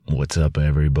What's up,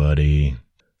 everybody?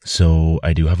 So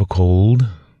I do have a cold,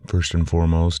 first and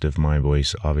foremost, if my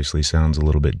voice obviously sounds a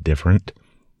little bit different,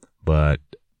 but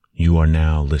you are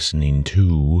now listening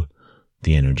to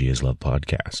the Energy is Love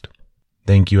podcast.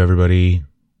 Thank you, everybody.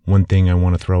 One thing I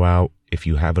want to throw out, if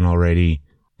you haven't already,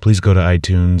 please go to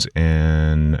iTunes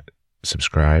and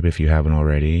subscribe if you haven't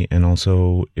already. And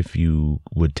also, if you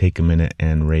would take a minute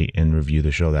and rate and review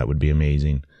the show, that would be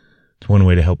amazing. It's one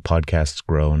way to help podcasts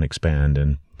grow and expand,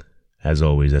 and as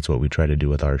always, that's what we try to do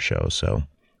with our show. So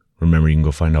remember, you can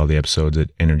go find all the episodes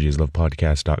at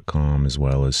energyislovepodcast.com, as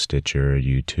well as Stitcher,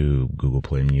 YouTube, Google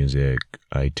Play Music,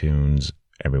 iTunes,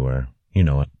 everywhere. You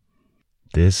know it.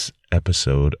 This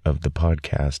episode of the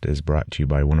podcast is brought to you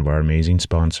by one of our amazing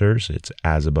sponsors. It's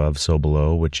As Above, So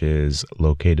Below, which is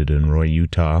located in Roy,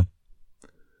 Utah.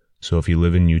 So if you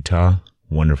live in Utah,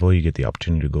 wonderful, you get the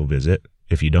opportunity to go visit.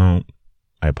 If you don't,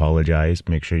 I apologize.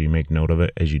 Make sure you make note of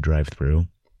it as you drive through.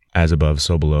 As Above,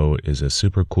 So Below is a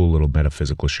super cool little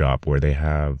metaphysical shop where they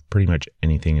have pretty much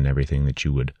anything and everything that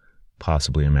you would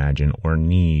possibly imagine or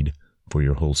need for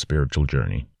your whole spiritual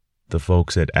journey. The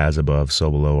folks at As Above,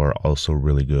 So Below are also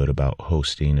really good about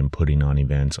hosting and putting on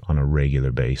events on a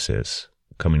regular basis.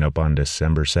 Coming up on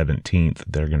December 17th,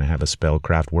 they're going to have a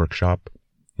spellcraft workshop.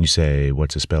 You say,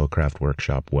 what's a spellcraft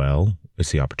workshop? Well,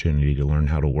 it's the opportunity to learn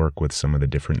how to work with some of the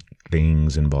different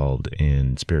things involved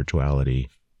in spirituality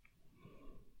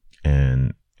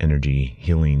and energy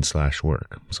healing /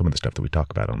 work. Some of the stuff that we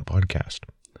talk about on the podcast.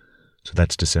 So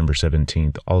that's December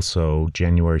 17th. Also,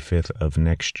 January 5th of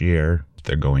next year,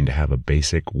 they're going to have a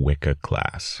basic Wicca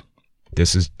class.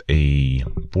 This is a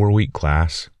 4-week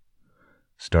class.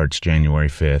 Starts January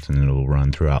 5th and it'll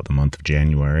run throughout the month of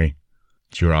January.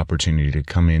 It's your opportunity to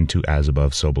come into As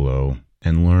Above, So Below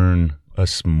and learn a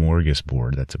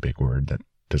smorgasbord. That's a big word that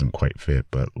doesn't quite fit,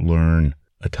 but learn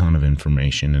a ton of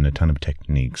information and a ton of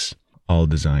techniques, all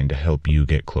designed to help you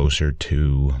get closer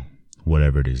to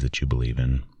whatever it is that you believe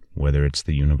in, whether it's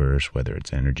the universe, whether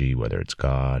it's energy, whether it's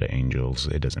God, angels,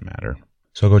 it doesn't matter.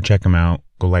 So go check them out.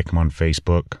 Go like them on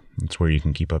Facebook. That's where you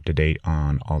can keep up to date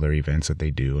on all their events that they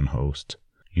do and host.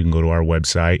 You can go to our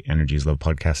website,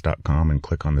 energyislovepodcast.com, and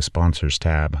click on the sponsors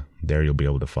tab. There you'll be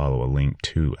able to follow a link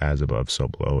to As Above, So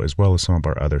Below, as well as some of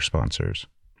our other sponsors,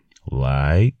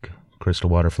 like Crystal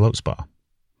Water Float Spa.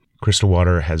 Crystal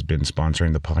Water has been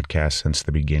sponsoring the podcast since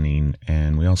the beginning,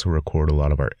 and we also record a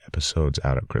lot of our episodes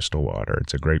out at Crystal Water.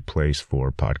 It's a great place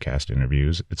for podcast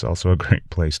interviews. It's also a great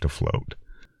place to float.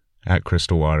 At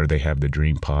Crystal Water, they have the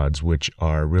Dream Pods, which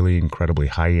are really incredibly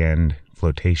high-end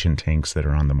flotation tanks that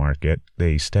are on the market.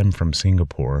 They stem from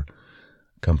Singapore.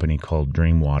 A company called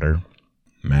Dream Water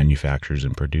manufactures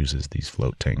and produces these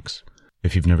float tanks.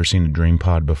 If you've never seen a Dream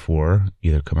Pod before,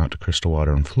 either come out to Crystal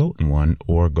Water and float in one,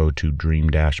 or go to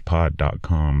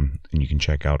dream-pod.com and you can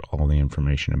check out all the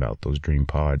information about those Dream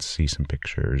Pods, see some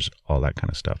pictures, all that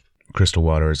kind of stuff. Crystal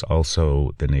Water is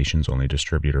also the nation's only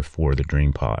distributor for the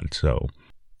Dream Pod. So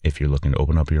if you're looking to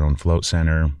open up your own float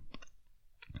center,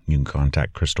 you can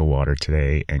contact Crystal Water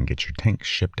today and get your tanks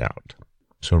shipped out.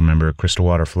 So remember,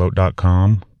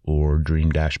 crystalwaterfloat.com or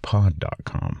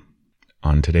dream-pod.com.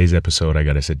 On today's episode, I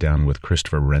got to sit down with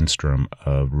Christopher Renstrom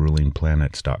of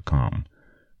rulingplanets.com.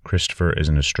 Christopher is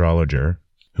an astrologer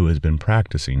who has been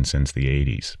practicing since the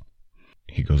 80s.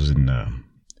 He goes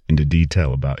into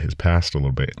detail about his past a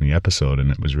little bit in the episode, and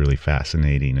it was really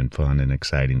fascinating and fun and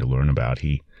exciting to learn about.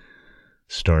 He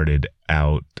started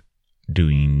out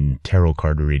doing tarot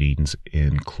card readings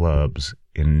in clubs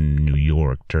in New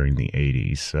York during the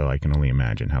 80s, so I can only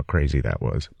imagine how crazy that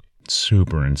was.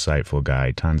 Super insightful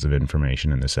guy, tons of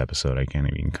information in this episode. I can't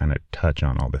even kind of touch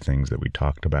on all the things that we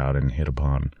talked about and hit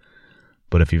upon.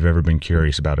 But if you've ever been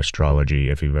curious about astrology,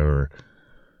 if you've ever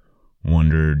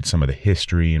wondered some of the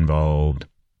history involved,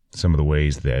 some of the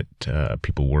ways that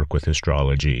people work with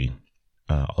astrology,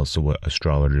 also what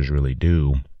astrologers really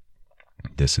do,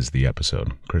 this is the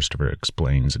episode. Christopher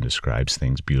explains and describes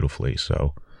things beautifully.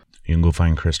 So you can go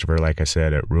find Christopher, like I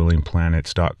said, at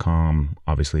rulingplanets.com.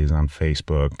 Obviously, he's on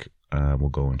Facebook. We'll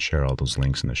go and share all those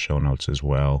links in the show notes as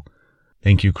well.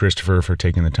 Thank you, Christopher, for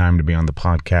taking the time to be on the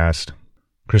podcast.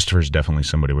 Christopher's definitely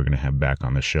somebody we're going to have back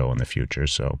on the show in the future.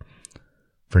 So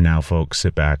for now, folks,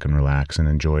 sit back and relax and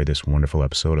enjoy this wonderful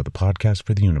episode of the Podcast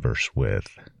for the Universe with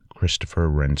Christopher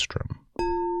Renstrom.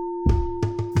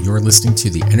 You're listening to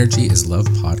the Energy is Love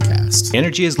podcast.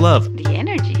 Energy is love. The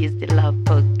Energy is the Love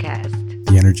podcast.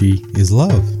 The Energy is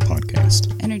Love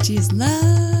podcast. Energy is Love.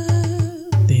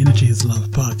 The Energy is Love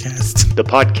podcast. The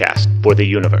podcast for the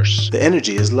universe. The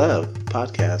Energy is Love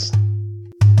podcast.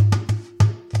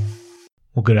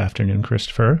 Well, good afternoon,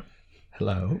 Christopher.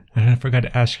 Hello. And I forgot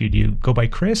to ask you, do you go by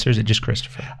Chris or is it just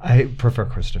Christopher? I prefer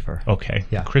Christopher. Okay.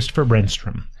 Yeah. Christopher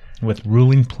Renstrom with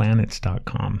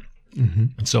rulingplanets.com.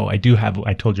 Mm-hmm. So I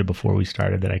told you before we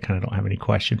started that I kind of don't have any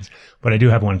questions, but I do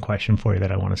have one question for you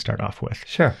that I want to start off with.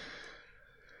 Sure.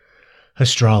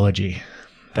 Astrology.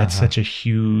 That's such a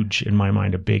huge, in my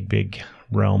mind, a big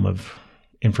realm of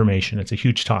information. It's a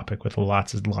huge topic with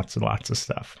lots of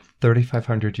stuff.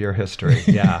 3,500-year history.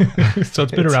 Yeah. So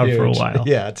it's been around for a while.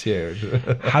 Yeah, it's huge.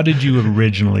 How did you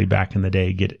originally, back in the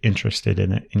day, get interested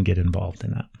in it and get involved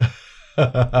in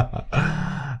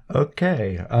that?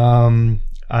 Okay.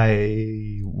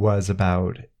 I was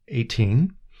about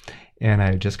 18, and I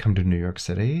had just come to New York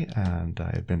City, and I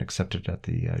had been accepted at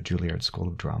the Juilliard School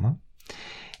of Drama.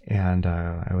 And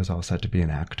I was all set to be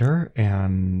an actor,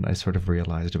 and I sort of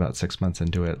realized about 6 months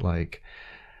into it, like,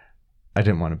 I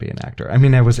didn't want to be an actor. I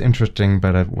mean, I was interesting,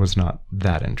 but I was not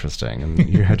that interesting, and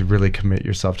you had to really commit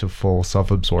yourself to full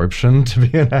self-absorption to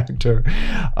be an actor.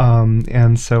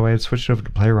 And so I had switched over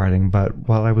to playwriting, but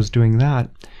while I was doing that,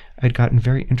 I'd gotten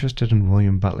very interested in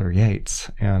William Butler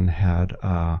Yeats and had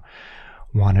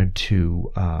wanted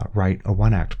to write a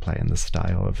one-act play in the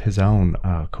style of his own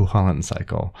Cuchulainn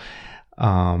cycle.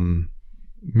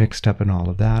 Mixed up in all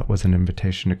of that was an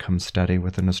invitation to come study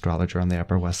with an astrologer on the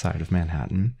Upper West Side of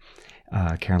Manhattan,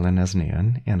 Carolyn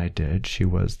Esnian, and I did. She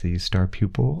was the star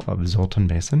pupil of Zoltan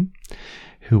Mason,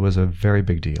 who was a very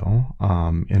big deal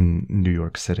in New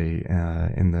York City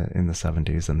in the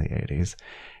 70s and the 80s.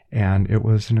 And it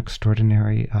was an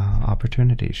extraordinary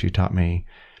opportunity. She taught me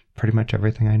pretty much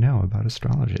everything I know about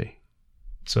astrology.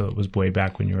 So it was way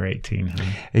back when you were 18, huh?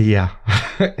 Yeah.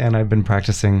 And I've been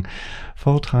practicing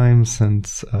full-time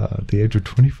since the age of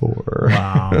 24.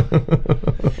 Wow.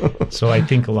 So I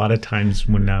think a lot of times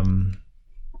when...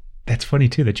 that's funny,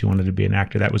 too, that you wanted to be an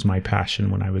actor. That was my passion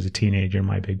when I was a teenager,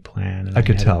 my big plan. And I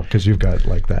could tell, because you've got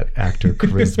like that actor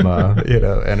charisma,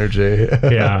 energy.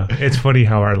 Yeah. It's funny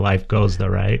how our life goes, though,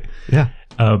 right? Yeah.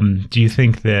 Do you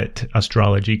think that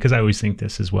astrology, because I always think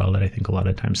this as well, that I think a lot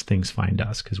of times things find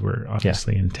us because we're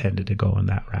obviously intended to go in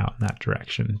that route, in that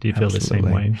direction. Do you feel the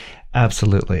same way?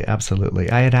 Absolutely. Absolutely.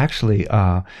 I had actually,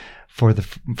 for the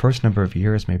first number of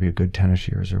years, maybe a good 10-ish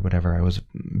years or whatever, I was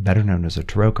better known as a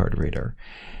tarot card reader.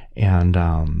 And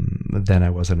then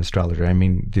I was an astrologer. I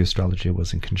mean, the astrology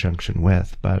was in conjunction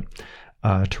with, but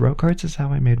tarot cards is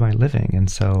how I made my living.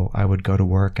 And so I would go to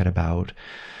work at about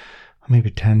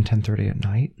maybe 10:30 at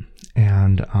night,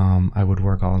 and I would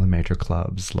work all the major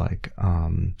clubs like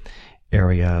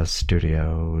Area,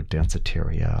 Studio,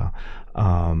 Danceteria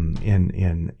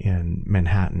in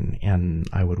Manhattan, and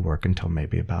I would work until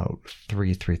maybe about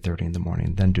 3:30 in the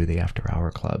morning, then do the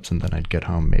after-hour clubs, and then I'd get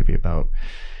home maybe about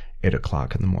 8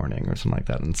 o'clock in the morning or something like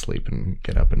that, and sleep and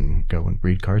get up and go and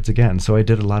read cards again. So I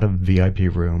did a lot of VIP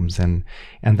rooms, and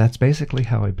that's basically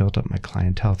how I built up my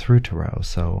clientele through tarot.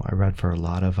 So I read for a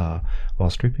lot of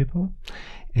Wall Street people,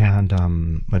 and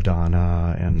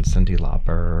Madonna and Cyndi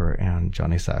Lauper and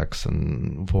Johnny Sacks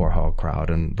and Warhol crowd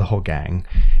and the whole gang,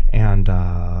 and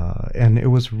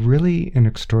it was really an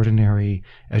extraordinary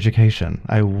education.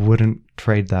 I wouldn't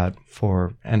trade that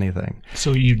for anything.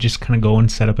 So you just kind of go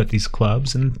and set up at these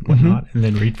clubs and whatnot, and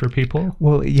then read for people?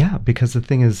 Well, yeah, because the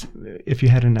thing is, if you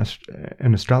had an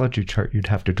astrology chart, you'd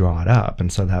have to draw it up,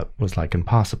 and so that was like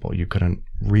impossible. You couldn't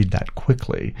read that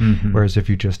quickly. Mm-hmm. Whereas if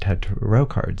you just had tarot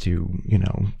cards, you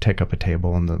take up a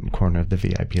table in the corner of the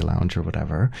VIP lounge or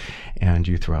whatever, and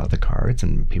you throw out the cards,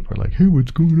 and people are like, "Hey,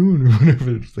 what's going on?" or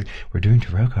whatever. It's like, "We're doing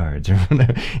tarot cards," or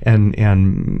whatever. And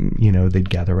they'd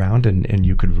gather around, and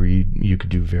you could read. You could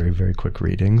do very, very quick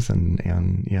readings, and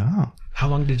yeah. How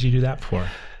long did you do that for?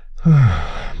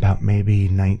 About maybe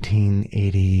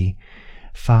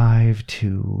 1985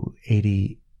 to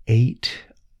 88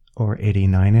 or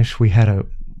 89-ish. We had a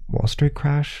Wall Street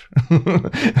crash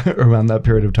around that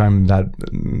period of time.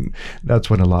 That's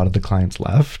when a lot of the clients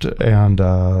left, and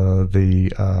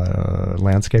the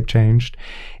landscape changed.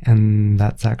 And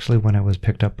that's actually when I was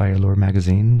picked up by Allure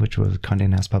magazine, which was Condé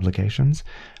Nast Publications,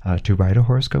 to write a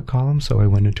horoscope column. So I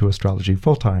went into astrology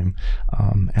full time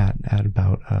at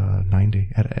about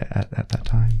 90 at that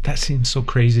time. That seems so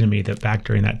crazy to me that back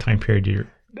during that time period,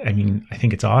 I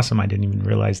think it's awesome. I didn't even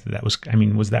realize that was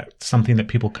that something that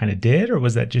people kind of did, or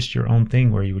was that just your own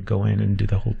thing where you would go in and do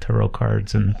the whole tarot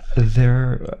cards? And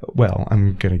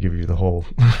I'm going to give you the whole...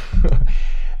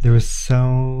 There was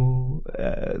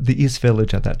the East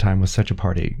Village at that time was such a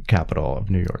party capital of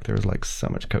New York. There was like so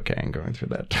much cocaine going through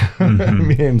that. I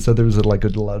mean, so there was like a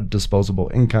lot of disposable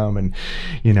income, and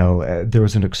there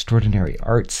was an extraordinary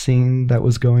art scene that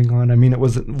was going on. I mean, it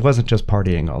wasn't just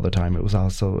partying all the time. It was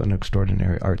also an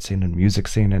extraordinary art scene and music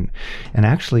scene, and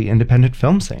actually independent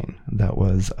film scene that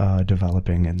was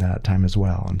developing in that time as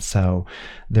well. And so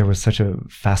there was such a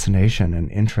fascination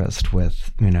and interest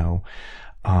with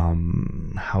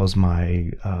how's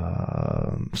my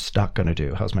stock going to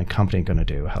do? How's my company going to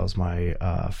do? How's my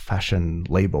fashion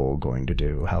label going to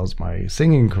do? How's my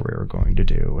singing career going to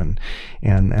do?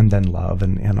 And then love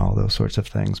and all those sorts of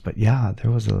things. But yeah,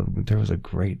 there was a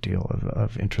great deal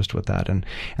of interest with that, and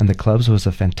the clubs was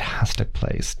a fantastic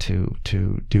place to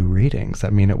do readings. I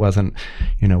mean, it wasn't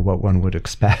what one would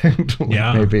expect,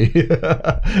 maybe,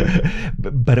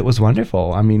 but it was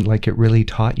wonderful. I mean, like, it really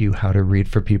taught you how to read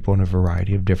for people in a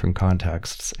variety of different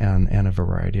contexts and a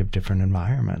variety of different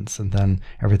environments. And then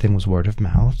everything was word of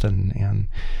mouth, and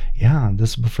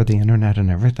this was before the internet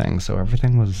and everything, so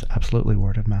everything was absolutely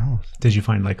word of mouth. Did you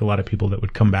find like a lot of people that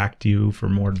would come back to you for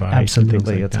more advice?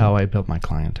 Absolutely. It's how I built my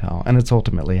clientele, and it's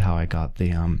ultimately how I got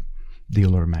the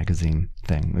Allure magazine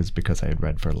thing, is because I had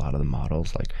read for a lot of the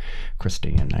models like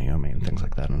Christy and Naomi and things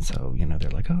like that. And so, they're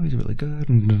like, oh, he's really good.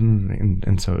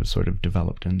 And so it sort of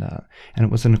developed in that. And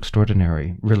it was an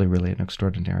extraordinary, really, really an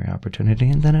extraordinary opportunity.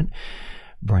 And then it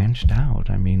branched out.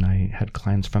 I mean, I had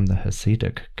clients from the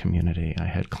Hasidic community. I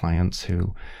had clients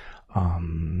who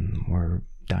were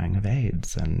dying of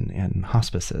AIDS and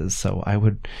hospices. So I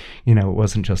would, it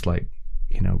wasn't just like,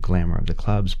 glamour of the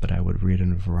clubs, but I would read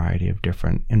in a variety of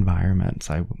different environments.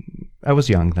 I was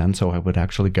young then, so I would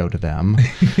actually go to them,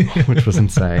 which was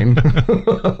insane.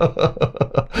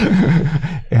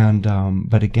 And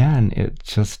but again,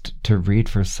 it's just to read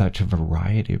for such a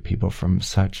variety of people from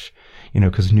such,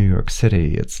 because New York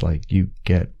City, it's like you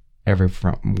get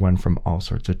everyone from all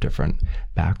sorts of different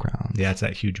backgrounds. Yeah, it's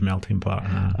that huge melting pot.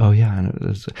 Huh? Oh yeah, and it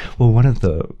was, well, one of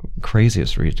the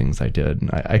craziest readings I did,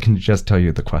 I can just tell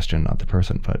you the question, not the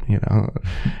person, but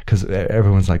because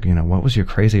everyone's like, what was your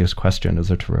craziest question as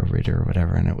a tarot reader or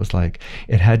whatever, and it was like,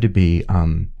 it had to be,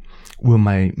 will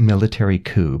my military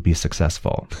coup be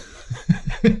successful?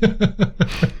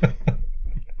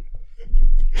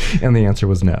 And the answer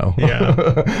was no. Yeah.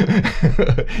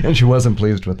 And she wasn't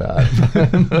pleased with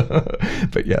that.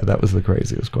 But yeah, that was the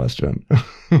craziest question.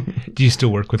 Do you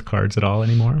still work with cards at all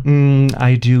anymore?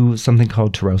 I do something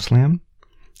called Tarot Slam.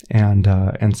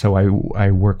 And so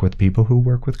I work with people who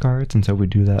work with cards, and so we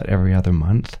do that every other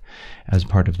month as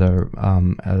part of the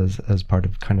as part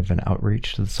of kind of an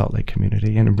outreach to the Salt Lake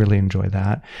community, and I really enjoy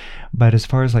that. But as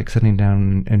far as like sitting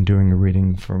down and doing a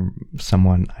reading for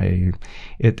someone,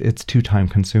 it's too time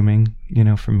consuming,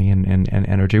 for me and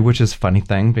energy, which is a funny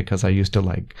thing because I used to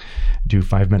like do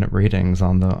 5-minute readings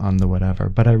on the whatever,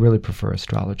 but I really prefer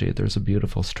astrology. There's a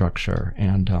beautiful structure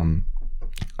and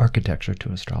architecture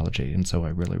to astrology, and so I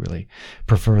really, really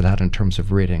prefer that in terms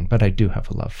of reading. But I do have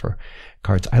a love for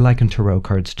cards. I liken tarot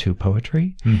cards to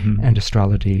poetry and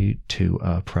astrology to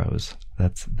prose.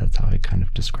 That's how I kind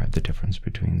of describe the difference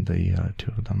between the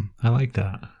two of them. I like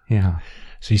that. Yeah.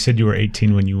 So you said you were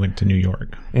 18 when you went to New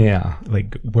York. Yeah.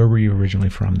 Like, where were you originally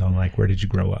from, though? Like, where did you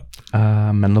grow up?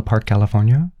 Menlo Park,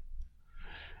 California.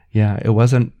 Yeah, it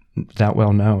wasn't that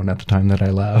well known at the time that I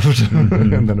left.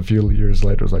 And then a few years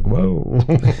later, it was like, whoa.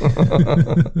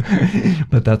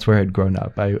 But that's where I'd grown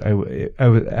up.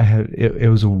 It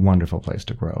was a wonderful place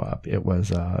to grow up. It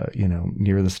was,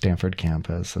 near the Stanford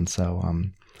campus. And so,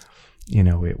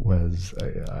 it was,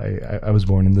 I was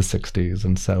born in the 60s.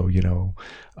 And so,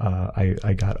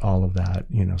 I got all of that,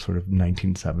 sort of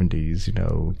 1970s,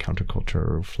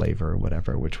 counterculture flavor or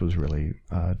whatever, which was really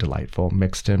delightful,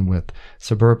 mixed in with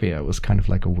suburbia. It was kind of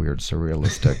like a weird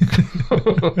surrealistic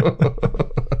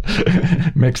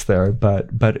mix there, but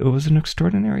it was an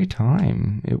extraordinary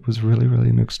time. It was really, really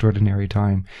an extraordinary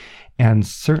time, and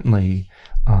certainly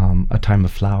a time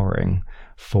of flowering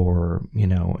for,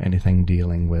 anything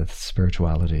dealing with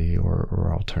spirituality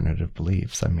or alternative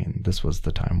beliefs. I mean, this was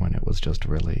the time when it was just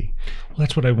really... Well,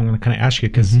 that's what I want to kind of ask you,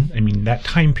 because, I mean, that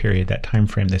time period, that time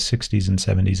frame, the 60s and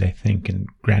 70s, I think, and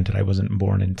granted, I wasn't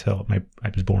born until... I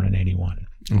was born in 81.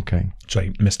 Okay. So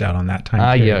I missed out on that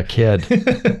time period. Yeah, kid.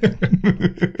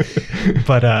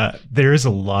 But there is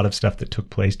a lot of stuff that took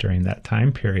place during that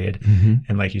time period.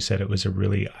 And like you said, it was a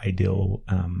really ideal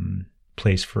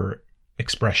place for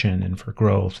expression and for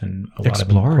growth and a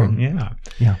exploring. lot of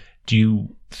yeah. Do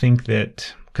you think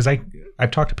that, because I've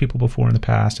talked to people before in the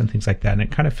past and things like that, and it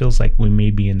kind of feels like we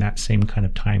may be in that same kind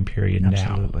of time period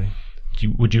Absolutely. now.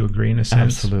 Would you agree in a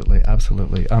sense?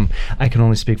 Absolutely. I can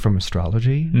only speak from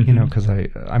astrology, because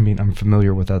I'm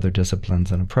familiar with other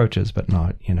disciplines and approaches, but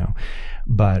not,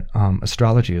 but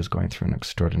astrology is going through an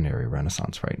extraordinary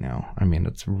renaissance right now. I mean,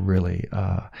 it's really,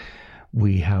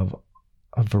 we have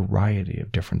a variety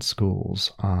of different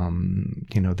schools.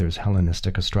 There's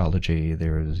Hellenistic astrology,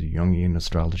 there's Jungian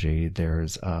astrology,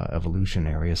 there's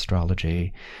evolutionary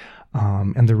astrology,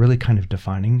 and they're really kind of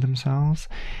defining themselves.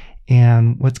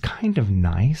 And what's kind of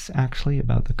nice, actually,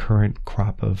 about the current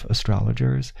crop of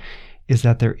astrologers is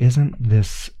that there isn't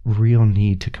this real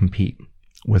need to compete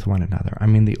with one another. I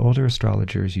mean, the older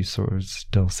astrologers, you sort of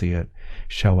still see it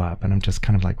show up, and I'm just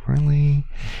kind of like, really?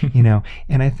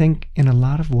 And I think in a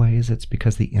lot of ways it's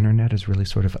because the internet has really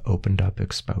sort of opened up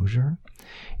exposure.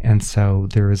 And so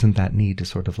there isn't that need to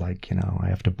sort of like, I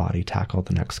have to body tackle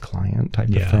the next client type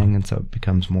of thing. And so it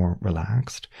becomes more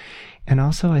relaxed. And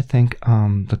also I think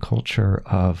the culture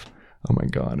of, oh my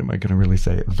God, am I going to really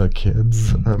say the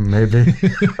kids? Maybe.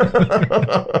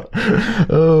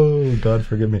 Oh, God,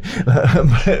 forgive me.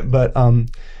 But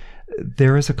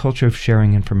there is a culture of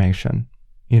sharing information,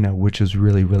 which is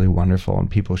really, really wonderful. And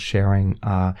people sharing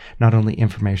not only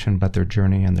information, but their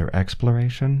journey and their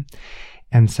exploration.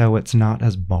 And so it's not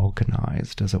as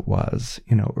balkanized as it was,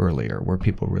 earlier, where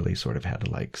people really sort of had to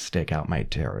like stake out my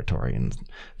territory and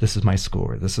this is my school,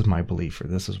 or this is my belief, or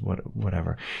this is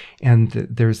whatever. And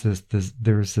there's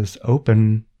this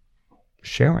open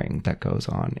sharing that goes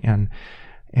on.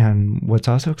 And what's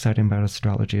also exciting about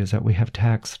astrology is that we have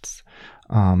texts,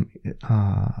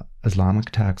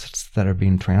 Islamic texts that are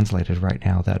being translated right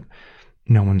now that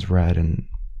no one's read in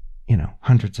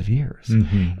hundreds of years.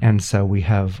 Mm-hmm. And so we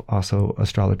have also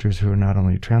astrologers who are not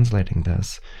only translating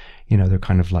this, they're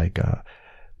kind of like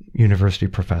university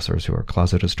professors who are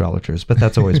closet astrologers, but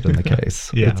that's always been the case.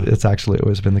 It's actually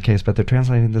always been the case, but they're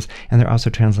translating this, and they're also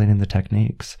translating the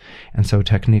techniques. And so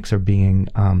techniques are being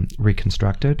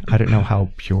reconstructed. I don't know how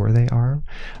pure they are,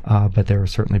 but they're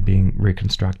certainly being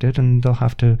reconstructed, and they'll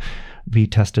have to be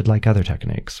tested like other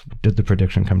techniques. Did the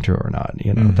prediction come true or not?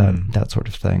 That sort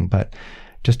of thing. But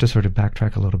just to sort of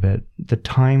backtrack a little bit,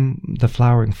 the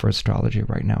flowering for astrology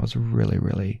right now is really,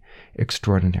 really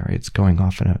extraordinary. It's going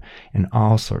off in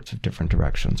all sorts of different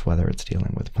directions, whether it's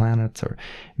dealing with planets or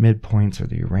midpoints or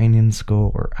the Uranian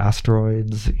school or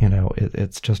asteroids.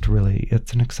 It's just really,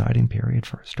 it's an exciting period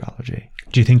for astrology.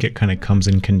 Do you think it kind of comes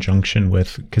in conjunction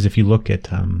with, because if you look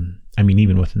at,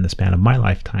 even within the span of my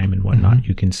lifetime and whatnot, mm-hmm.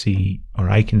 you can see, or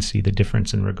I can see the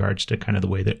difference in regards to kind of the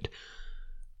way that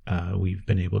we've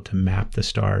been able to map the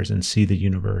stars and see the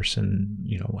universe, and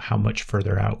how much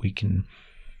further out we can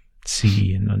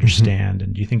see and understand. Mm-hmm.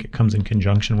 And do you think it comes in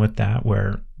conjunction with that,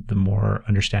 where the more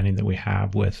understanding that we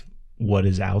have with what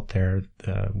is out there,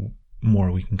 the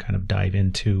more we can kind of dive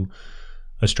into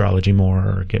astrology more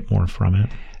or get more from it?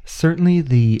 Certainly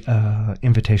the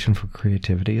invitation for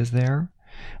creativity is there,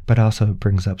 but also it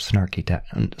brings up snark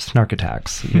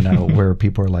attacks, where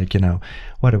people are like,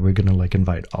 what are we going to like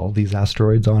invite all these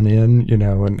asteroids on in,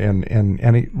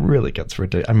 and it really gets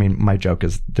ridiculous. I mean, my joke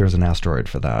is there's an asteroid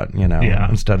for that,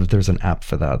 instead of there's an app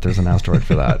for that, there's an asteroid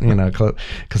for that,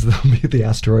 because there'll be the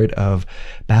asteroid of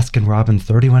Baskin-Robbins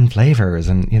 31 flavors.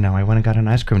 And, I went and got an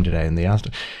ice cream today, and the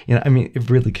asteroid, it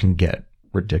really can get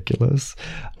ridiculous.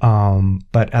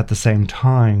 But at the same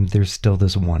time, there's still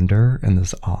this wonder and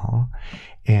this awe.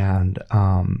 And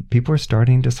people are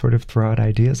starting to sort of throw out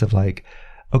ideas of like,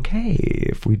 okay,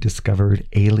 if we discovered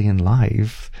alien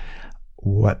life,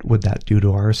 what would that do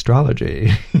to our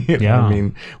astrology?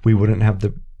 We wouldn't have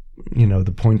the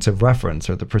points of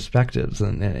reference or the perspectives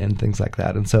and things like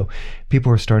that. And so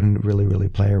people are starting to really, really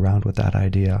play around with that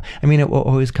idea. It will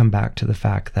always come back to the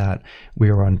fact that we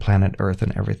are on planet Earth,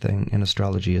 and everything in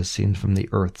astrology is seen from the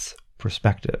Earth's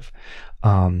perspective.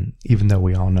 Even though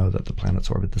we all know that the planets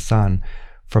orbit the sun,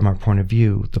 from our point of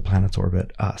view, the planets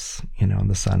orbit us, and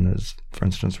the sun is, for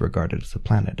instance, regarded as a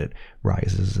planet. It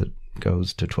rises, it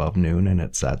goes to 12 noon, and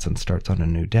it sets and starts on a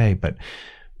new day. But,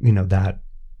 that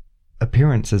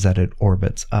appearance is that it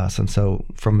orbits us. And so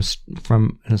from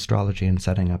an astrology and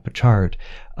setting up a chart,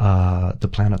 the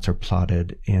planets are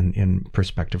plotted in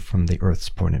perspective from the Earth's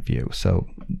point of view. So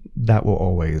that will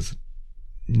always,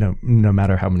 no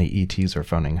matter how many ETs are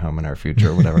phoning home in our future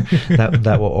or whatever,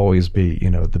 that will always be,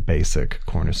 the basic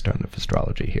cornerstone of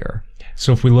astrology here.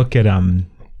 So if we look at,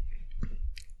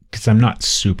 because I'm not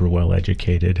super well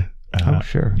educated.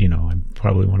 Sure. I'm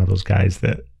probably one of those guys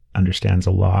that understands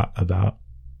a lot about,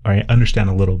 or I understand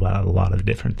a little about a lot of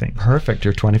different things. Perfect.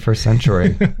 You're 21st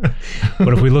century.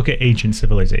 But if we look at ancient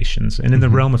civilizations, and in the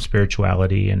realm of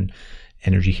spirituality and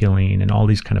energy healing and all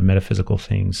these kind of metaphysical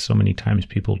things, so many times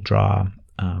people draw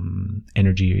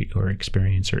energy or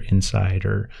experience or insight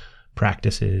or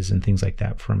practices and things like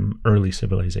that from early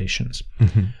civilizations.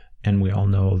 And we all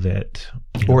know that,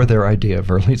 or their idea of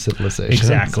early civilization.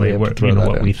 Exactly, So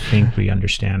what we think we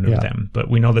understand of them. But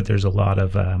we know that there's a lot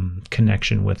of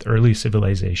connection with early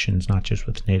civilizations, not just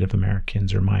with Native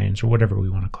Americans or Mayans or whatever we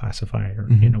want to classify, or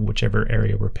whichever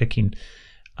area we're picking.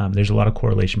 There's a lot of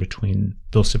correlation between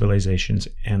those civilizations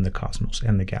and the cosmos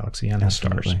and the galaxy and the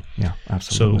stars. Yeah,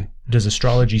 absolutely. So does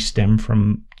astrology stem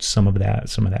from some of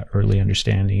that early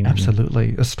understanding?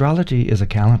 Absolutely. Astrology is a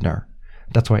calendar.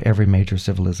 That's why every major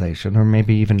civilization, or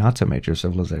maybe even not so major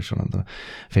civilization on the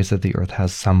face of the earth,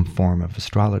 has some form of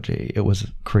astrology. It was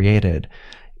created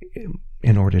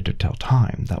in order to tell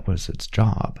time. That was its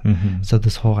job. So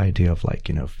this whole idea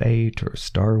of fate or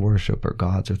star worship or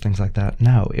gods or things like that,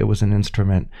 no, it was an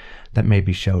instrument that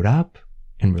maybe showed up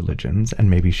in religions and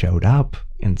maybe showed up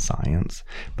in science,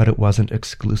 but it wasn't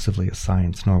exclusively a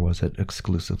science, nor was it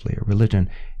exclusively a religion.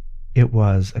 It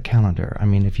was a calendar. I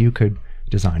mean, if you could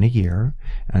design a year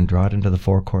and draw it into the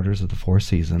 4 quarters of the 4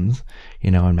 seasons,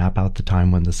 and map out the time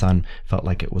when the sun felt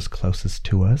like it was closest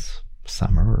to us,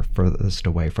 summer, or furthest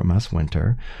away from us,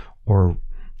 winter, or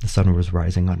the sun was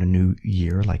rising on a new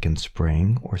year, like in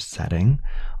spring, or setting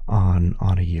on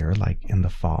a year, like in the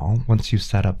fall. Once you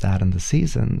set up that in the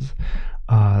seasons,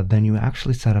 then you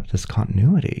actually set up this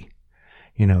continuity.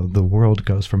 The world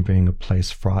goes from being a place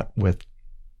fraught with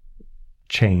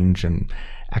change and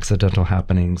accidental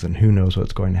happenings and who knows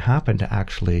what's going to happen to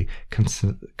actually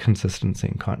consistency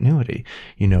and continuity.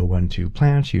 You know when to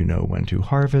plant, you know when to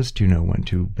harvest, you know when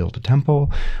to build a temple,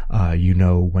 you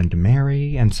know when to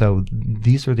marry. And so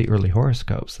these are the early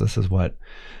horoscopes. This is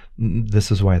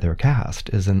why they're cast,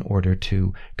 is in order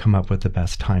to come up with the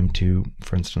best time to,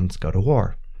 for instance, go to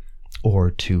war, or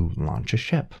to launch a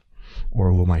ship,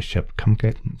 or will my ship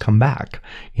come back?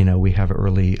 We have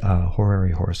early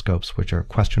horary horoscopes, which are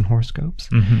question horoscopes,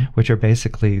 which are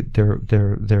basically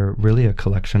they're really a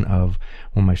collection of,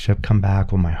 will my ship come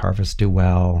back? Will my harvest do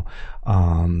well?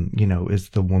 Is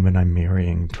the woman I'm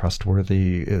marrying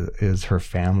trustworthy? Is her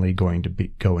family going to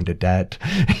go into debt?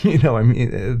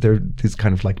 They're these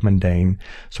kind of like mundane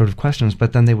sort of questions,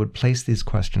 but then they would place these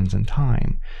questions in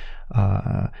time.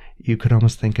 You could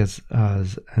almost think as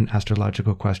an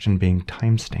astrological question being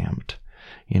time-stamped,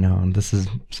 and this is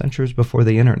centuries before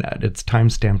the internet. It's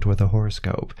time-stamped with a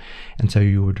horoscope. And so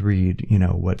you would read,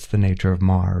 what's the nature of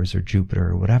Mars or Jupiter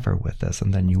or whatever with this,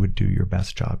 and then you would do your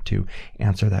best job to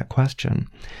answer that question.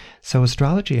 So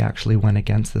astrology actually went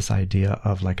against this idea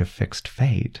of like a fixed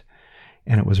fate,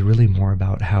 and it was really more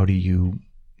about how do you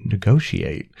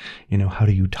negotiate, how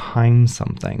do you time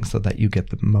something so that you get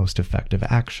the most effective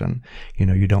action.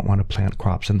 You don't want to plant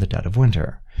crops in the dead of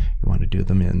winter. You want to do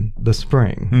them in the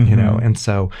spring, and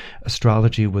so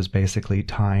astrology was basically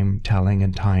time telling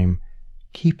and time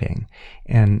keeping.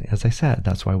 And as I said,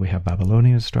 that's why we have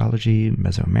Babylonian astrology,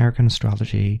 Mesoamerican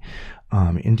astrology,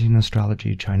 Indian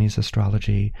astrology, Chinese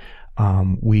astrology.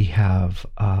 We have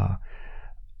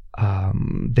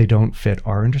they don't fit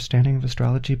our understanding of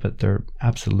astrology, but they're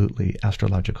absolutely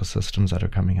astrological systems that are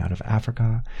coming out of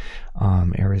Africa,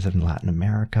 areas in Latin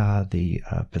America, the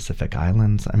Pacific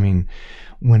Islands. I mean,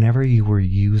 whenever you were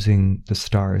using the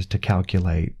stars to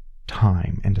calculate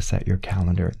time and to set your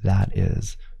calendar, that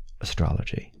is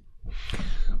astrology.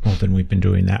 Well, then we've been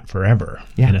doing that forever.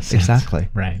 Yeah, in a sense. Exactly.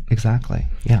 Right. Exactly.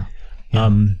 Yeah.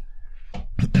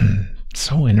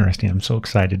 So interesting. I'm so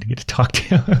excited to get to talk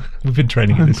to you. We've been trying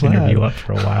to get this interview up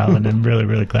for a while, and I'm really,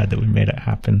 really glad that we made it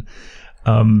happen.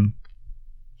 How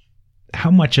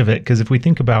much of it, because if we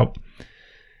think about,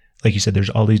 like you said, there's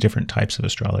all these different types of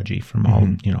astrology from all,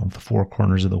 the 4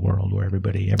 corners of the world where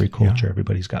every culture,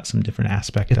 everybody's got some different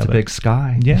aspect of it. It's a big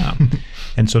sky. Yeah.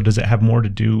 And so does it have more to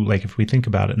do, like if we think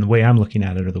about it, and the way I'm looking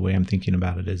at it or the way I'm thinking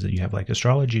about it is that you have like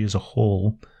astrology as a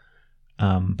whole,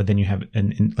 but then you have,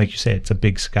 and like you say, it's a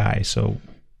big sky. So,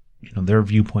 their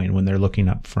viewpoint when they're looking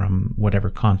up from whatever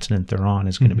continent they're on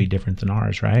is going to be different than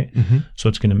ours, right? So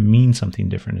it's going to mean something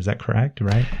different. Is that correct,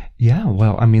 right? Yeah.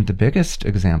 Well, I mean, the biggest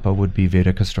example would be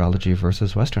Vedic astrology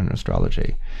versus Western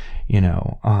astrology.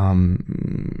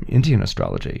 Indian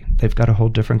astrology, they've got a whole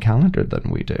different calendar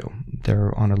than we do.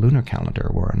 They're on a lunar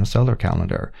calendar, we're on a solar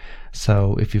calendar.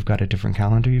 So if you've got a different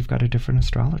calendar, you've got a different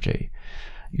astrology.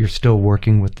 You're still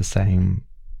working with the same,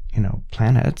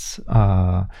 planets,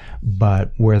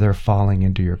 but where they're falling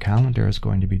into your calendar is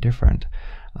going to be different.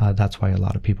 That's why a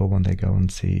lot of people, when they go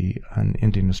and see an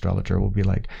Indian astrologer, will be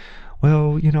like,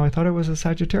 well, I thought I was a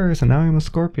Sagittarius and now I'm a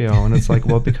Scorpio. And it's like,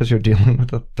 well, because you're dealing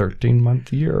with a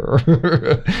 13-month year.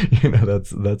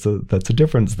 That's a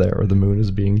difference there. Or the moon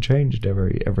is being changed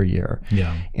every year.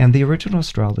 Yeah. And the original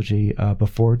astrology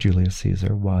before Julius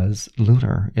Caesar was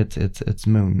lunar. It's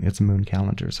moon. It's a moon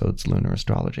calendar, so it's lunar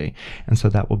astrology. And so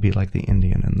that will be like the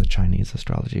Indian and the Chinese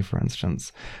astrology, for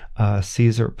instance.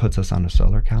 Caesar puts us on a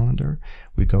solar calendar.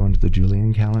 We go into the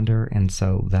Julian calendar, and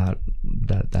so that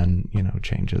then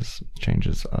changes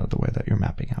the way that you're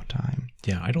mapping out time.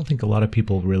 Yeah, I don't think a lot of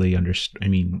people really understand. I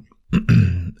mean,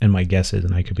 and my guess is,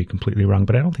 and I could be completely wrong,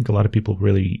 but I don't think a lot of people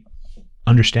really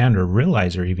understand or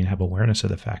realize or even have awareness of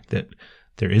the fact that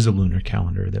there is a lunar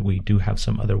calendar, that we do have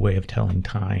some other way of telling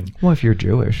time. Well, if you're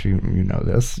Jewish, you know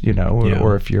this,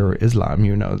 or if you're Islam,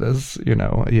 you know this,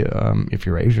 if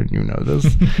you're Asian, you know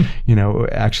this,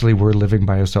 actually we're living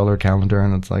by a solar calendar,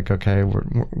 and it's like, okay,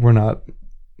 we're not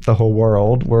the whole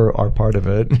world, we're our part of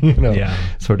it,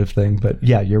 sort of thing. But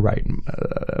yeah, you're right.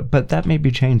 But that may be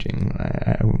changing,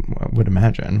 I would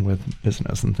imagine, with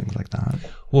business and things like that.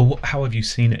 Well, how have you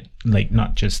seen it? Like,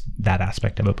 not just that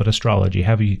aspect of it, but astrology.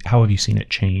 How have you seen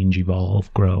it change,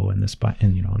 evolve, grow in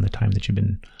the time that you've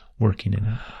been working in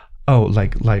it? Oh,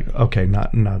 like okay,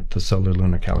 not the solar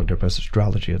lunar calendar, but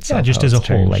astrology itself. Yeah, just as a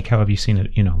whole. Like, how have you seen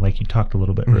it? Like you talked a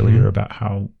little bit earlier about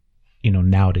how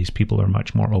nowadays people are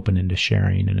much more open into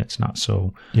sharing, and it's not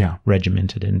so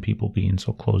regimented in people being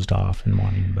so closed off and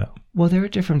wanting about. Well, there are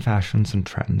different fashions and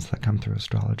trends that come through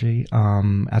astrology.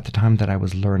 At the time that I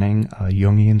was learning,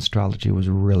 Jungian astrology was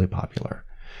really popular.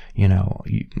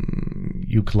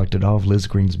 You collected all of Liz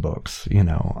Green's books,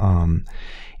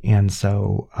 and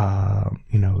so,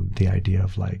 the idea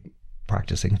of like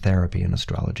practicing therapy in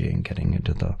astrology and getting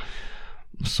into the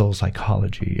soul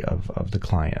psychology of the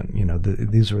client,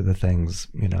 these were the things,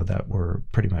 that were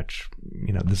pretty much,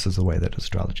 this is the way that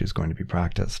astrology is going to be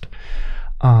practiced.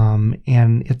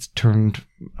 And it's turned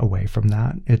away from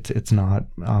that. It's not,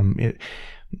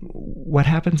 what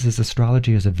happens is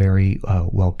astrology is a very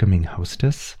welcoming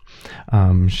hostess.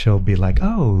 She'll be like,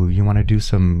 oh, you want to do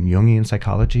some Jungian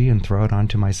psychology and throw it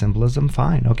onto my symbolism?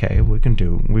 Fine. Okay. We can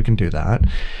do that,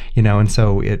 and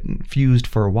so it fused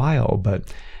for a while,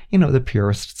 but the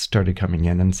purists started coming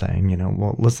in and saying,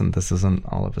 well, listen, this isn't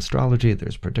all of astrology.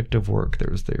 There's predictive work.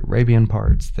 There's the Arabian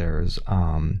parts. There's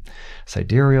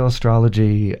sidereal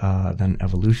astrology. Then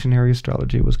evolutionary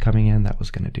astrology was coming in. That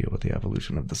was going to deal with the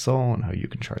evolution of the soul and how you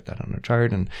can chart that on a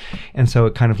chart. And so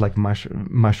it kind of like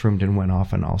mushroomed and went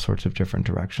off in all sorts of different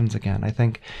directions again. I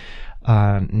think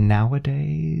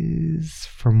nowadays,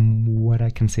 from what I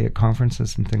can see at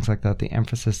conferences and things like that, the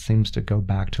emphasis seems to go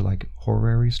back to like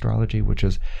horary astrology, which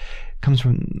comes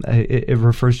from, it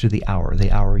refers to the hour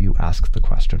you ask the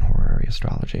question, horary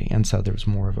astrology. And so there's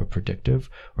more of a predictive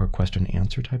or question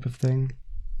answer type of thing.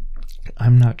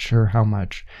 I'm not sure how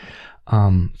much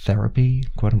therapy,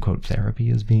 quote unquote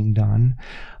therapy, is being done,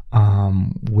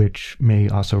 which may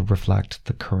also reflect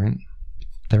the current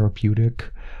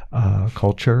therapeutic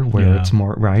culture where it's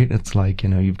more right. It's like,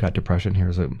 you've got depression,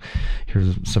 here's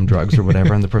some drugs or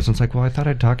whatever, and the person's like, well, I thought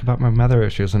I'd talk about my mother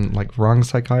issues, and like, wrong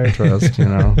psychiatrist,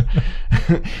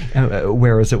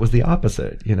 whereas it was the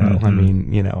opposite, I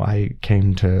mean, I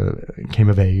came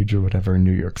of age or whatever in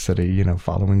New York City,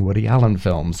 following Woody Allen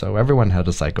films, so everyone had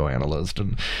a psychoanalyst,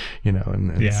 and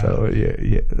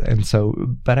so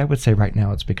but I would say right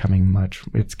now it's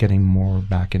getting more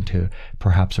back into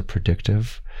perhaps a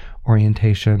predictive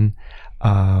orientation,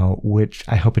 which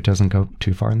I hope it doesn't go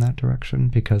too far in that direction,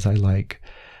 because I like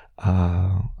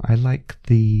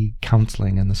the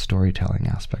counseling and the storytelling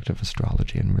aspect of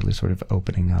astrology, and really sort of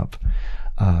opening up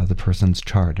the person's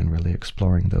chart and really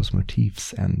exploring those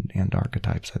motifs and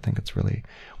archetypes. I think it's really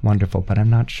wonderful, but I'm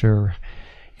not sure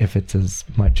if it's as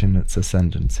much in its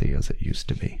ascendancy as it used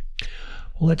to be.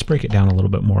 Well, let's break it down a little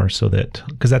bit more, so that,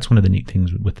 because that's one of the neat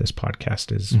things with this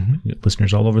podcast is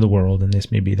listeners all over the world, and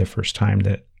this may be the first time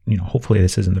that, hopefully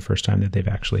this isn't the first time that they've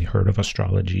actually heard of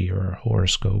astrology or a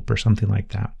horoscope or something like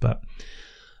that, but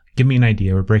give me an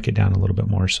idea or break it down a little bit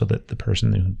more so that the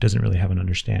person who doesn't really have an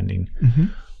understanding,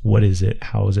 what is it?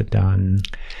 How is it done?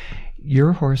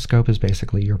 Your horoscope is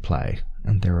basically your play,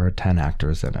 and there are 10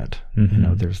 actors in it.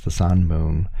 There's the sun,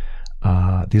 moon.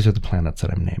 These are the planets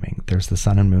that I'm naming. There's the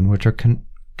sun and moon, which are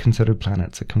considered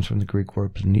planets. It comes from the Greek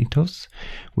word planetos,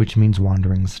 which means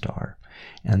wandering star,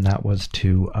 and that was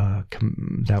to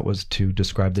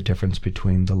describe the difference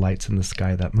between the lights in the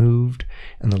sky that moved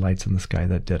and the lights in the sky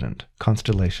that didn't.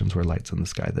 Constellations were lights in the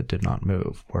sky that did not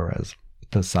move, whereas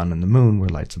the sun and the moon were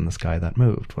lights in the sky that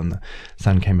moved. When the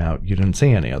sun came out, you didn't see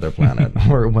any other planet,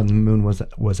 or when the moon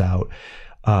was out,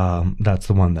 That's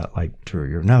the one that like drew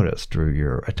your notice, drew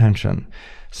your attention.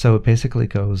 So it basically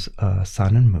goes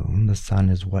sun and moon. The sun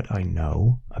is what I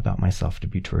know about myself to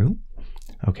be true.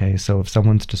 Okay, so if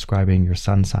someone's describing your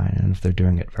sun sign, and if they're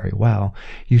doing it very well,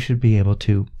 you should be able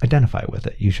to identify with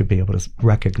it. You should be able to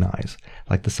recognize,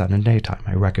 like the sun in daytime,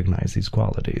 I recognize these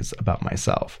qualities about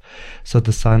myself. So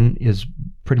the sun is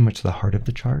pretty much the heart of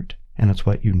the chart, and it's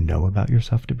what you know about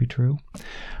yourself to be true.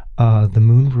 The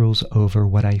moon rules over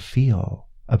what I feel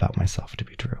about myself to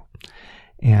be true.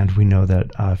 And we know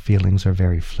that feelings are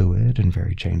very fluid and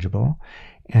very changeable.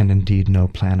 And indeed, no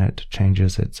planet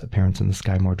changes its appearance in the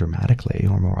sky more dramatically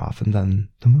or more often than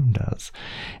the moon does.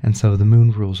 And so the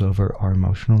moon rules over our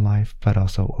emotional life, but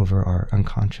also over our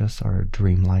unconscious, our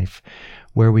dream life,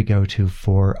 where we go to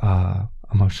for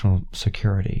emotional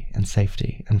security and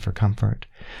safety and for comfort.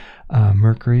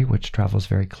 Mercury, which travels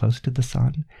very close to the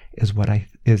sun,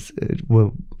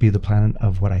 will be the planet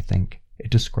of what I think. It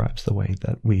describes the way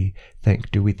that we think.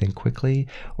 Do we think quickly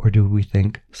or do we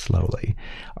think slowly?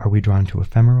 Are we drawn to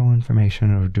ephemeral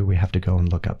information or do we have to go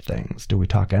and look up things? Do we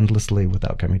talk endlessly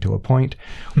without coming to a point,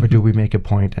 or do we make a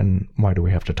point and why do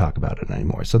we have to talk about it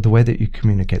anymore? So the way that you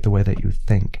communicate, the way that you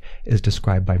think is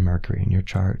described by Mercury in your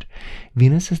chart.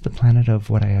 Venus is the planet of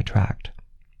what I attract.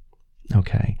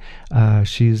 Okay,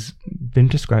 she's been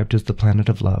described as the planet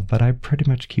of love, but I pretty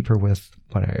much keep her with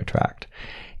what I attract.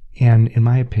 And in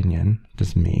my opinion, this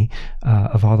is me,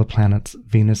 of all the planets,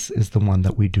 Venus is the one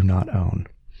that we do not own,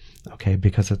 okay,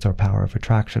 because it's our power of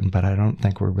attraction, but I don't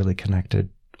think we're really connected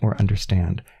or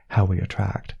understand how we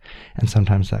attract. And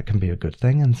sometimes that can be a good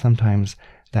thing, and sometimes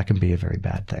that can be a very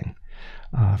bad thing.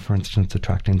 For instance,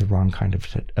 attracting the wrong kind of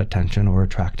attention or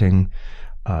attracting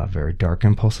very dark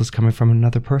impulses coming from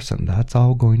another person. That's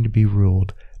all going to be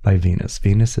ruled by Venus.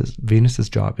 Venus's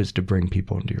job is to bring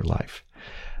people into your life.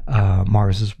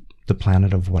 Mars is the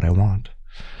planet of what I want.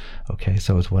 Okay,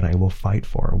 so it's what I will fight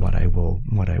for, what I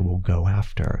will go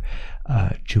after.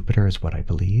 Jupiter is what I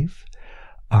believe.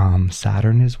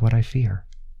 Saturn is what I fear.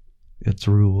 Its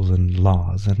rules and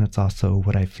laws, and it's also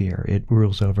what I fear. It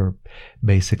rules over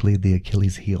basically the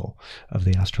Achilles heel of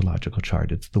the astrological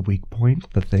chart. It's the weak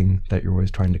point, the thing that you're always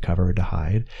trying to cover or to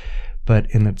hide, but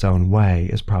in its own way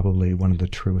is probably one of the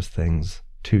truest things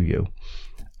to you.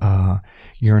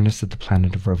 Uranus is the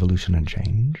planet of revolution and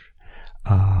change.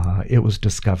 It was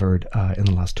discovered in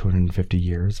the last 250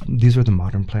 years. These are the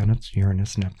modern planets,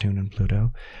 Uranus, Neptune, and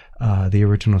Pluto. The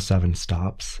original 7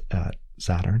 stops at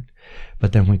Saturn.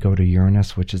 But then we go to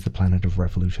Uranus, which is the planet of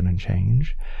revolution and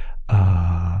change.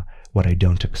 What I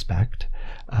don't expect.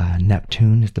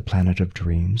 Neptune is the planet of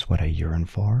dreams, what I yearn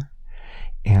for.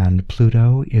 And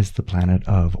Pluto is the planet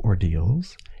of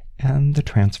ordeals and the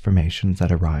transformations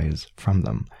that arise from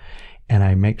them. And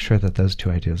I make sure that those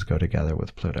two ideas go together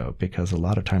with Pluto, because a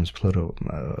lot of times Pluto,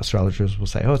 astrologers will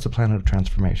say, oh, it's a planet of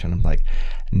transformation. I'm like,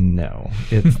 no,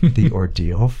 it's the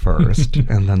ordeal first,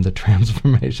 and then the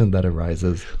transformation that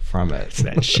arises from it. It's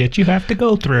that shit you have to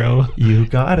go through. You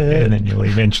got it. And then you'll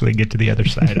eventually get to the other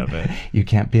side of it. You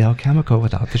can't be alchemical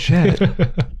without the shit.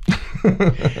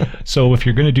 So if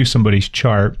you're going to do somebody's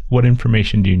chart, what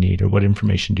information do you need, or what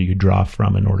information do you draw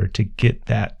from in order to get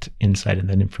that insight and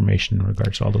that information in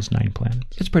regards to all those 9 planets?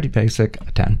 It's pretty basic.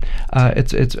 10.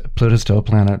 It's Pluto's still a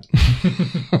planet.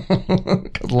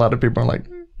 Because a lot of people are like,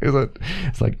 is it?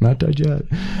 It's like, not dead yet.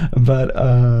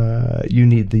 But you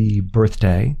need the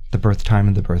birthday, the birth time,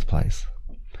 and the birthplace.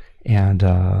 And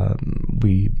I'll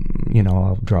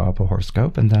draw up a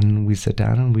horoscope, and then we sit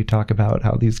down and we talk about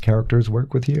how these characters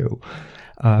work with you.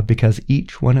 Because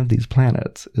each one of these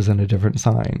planets is in a different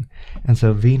sign. And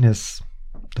so Venus,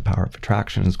 the power of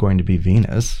attraction, is going to be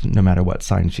Venus, no matter what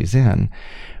sign she's in.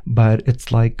 But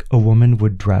it's like a woman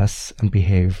would dress and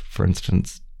behave, for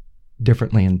instance,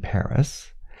 differently in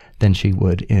Paris than she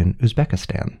would in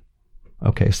Uzbekistan.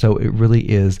 Okay, so it really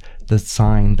is the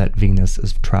sign that Venus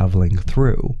is traveling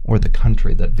through, or the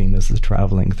country that Venus is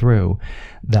traveling through,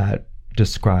 that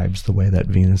describes the way that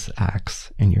Venus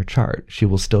acts in your chart. She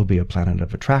will still be a planet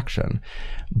of attraction,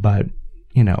 but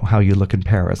how you look in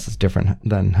Paris is different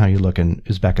than how you look in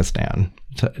Uzbekistan,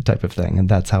 type of thing. And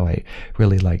that's how I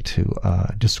really like to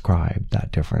describe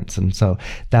that difference. And so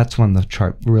that's when the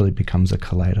chart really becomes a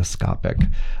kaleidoscopic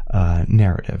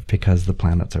narrative, because the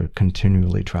planets are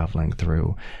continually traveling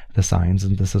through the signs.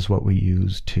 And this is what we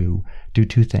use to do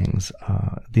 2 things.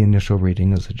 The initial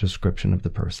reading is a description of the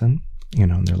person,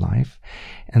 in their life.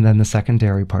 And then the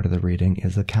secondary part of the reading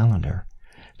is a calendar.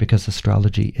 Because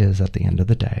astrology is, at the end of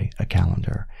the day, a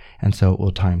calendar. And so it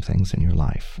will time things in your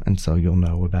life. And so you'll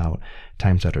know about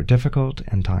times that are difficult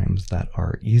and times that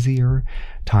are easier,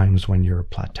 times when you're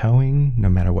plateauing. No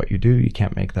matter what you do, you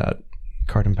can't make that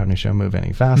cart and pony show move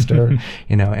any faster,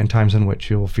 and times in which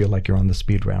you'll feel like you're on the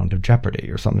speed round of Jeopardy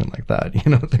or something like that.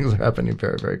 Things are happening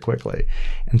very, very quickly.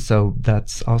 And so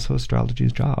that's also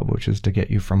astrology's job, which is to get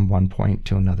you from one point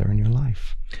to another in your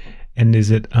life. And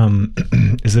is it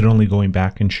only going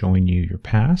back and showing you your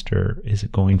past, or is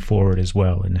it going forward as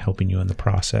well and helping you in the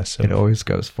process? It always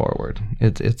goes forward.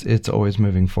 It's always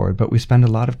moving forward. But we spend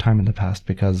a lot of time in the past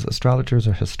because astrologers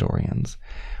are historians.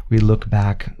 We look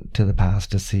back to the past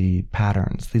to see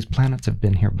patterns. These planets have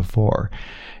been here before,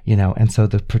 and so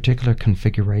the particular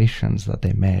configurations that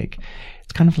they make,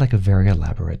 it's kind of like a very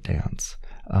elaborate dance.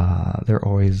 They're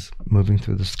always moving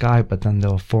through the sky, but then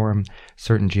they'll form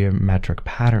certain geometric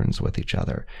patterns with each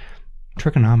other.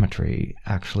 Trigonometry,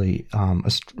 actually,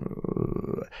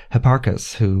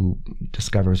 Hipparchus, who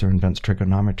discovers or invents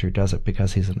trigonometry, does it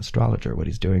because he's an astrologer. What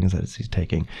he's doing is that he's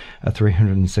taking a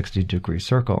 360-degree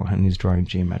circle and he's drawing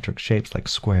geometric shapes like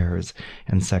squares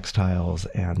and sextiles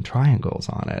and triangles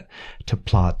on it to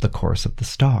plot the course of the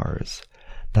stars.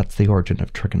 That's the origin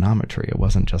of trigonometry. It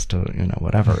wasn't just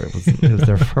whatever. It was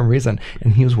there for a reason.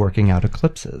 And he was working out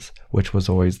eclipses, which was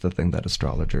always the thing that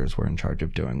astrologers were in charge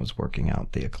of doing, was working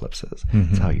out the eclipses. Mm-hmm.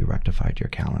 That's how you rectified your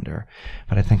calendar.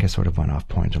 But I think I sort of went off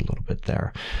point a little bit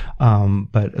there.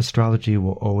 But astrology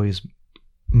will always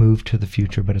move to the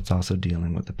future, but it's also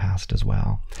dealing with the past as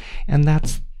well. And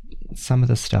that's some of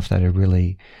the stuff that I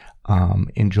really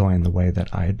enjoy in the way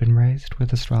that I had been raised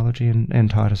with astrology and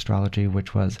taught astrology,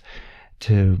 which was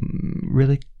to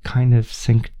really kind of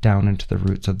sink down into the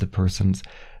roots of the person's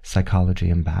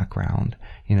psychology and background,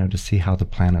 to see how the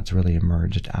planets really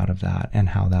emerged out of that and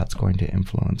how that's going to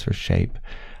influence or shape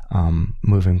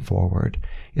moving forward.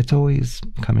 It's always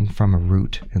coming from a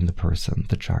root in the person,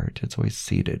 the chart. It's always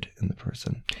seated in the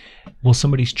person. Will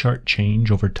somebody's chart change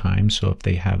over time? So if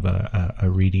they have a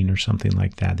reading or something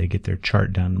like that, they get their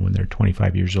chart done when they're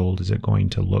 25 years old, is it going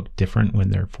to look different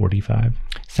when they're 45?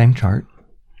 Same chart.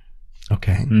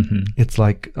 Okay. Mm-hmm. It's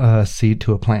like a seed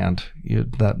to a plant.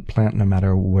 That plant, no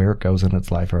matter where it goes in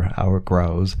its life or how it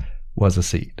grows, was a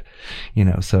seed.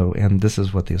 So, and this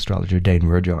is what the astrologer Dane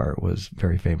Rudhyar was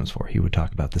very famous for. He would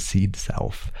talk about the seed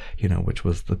self, which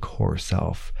was the core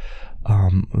self,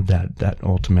 that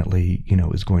ultimately,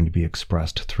 is going to be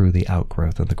expressed through the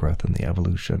outgrowth and the growth and the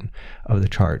evolution of the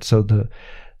chart. So the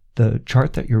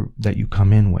chart that you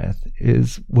come in with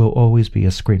will always be a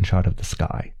screenshot of the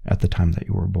sky at the time that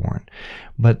you were born.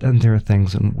 But then there are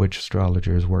things in which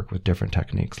astrologers work with different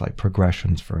techniques, like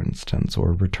progressions, for instance,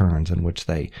 or returns, in which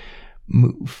they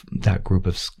move that group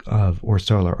of or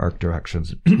solar arc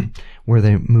directions, where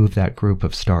they move that group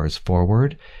of stars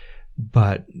forward,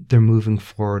 but they're moving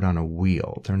forward on a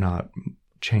wheel. They're not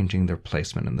changing their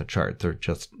placement in the chart. They're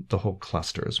just, the whole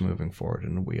cluster is moving forward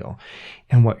in a wheel.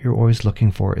 And what you're always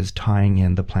looking for is tying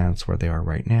in the planets where they are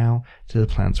right now to the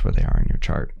planets where they are in your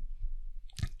chart.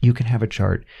 You can have a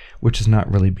chart which is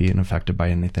not really being affected by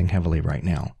anything heavily right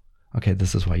now. Okay,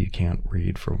 this is why you can't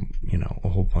read from, a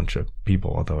whole bunch of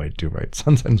people, although I do write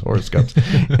sun signs horoscopes,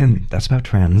 and that's about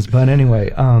trends. But anyway,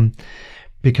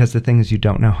 because the thing is, you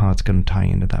don't know how it's going to tie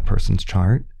into that person's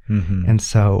chart. Mm-hmm. And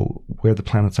so where the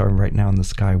planets are right now in the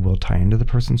sky will tie into the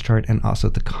person's chart, and also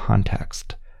the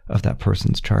context of that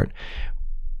person's chart.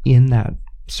 In that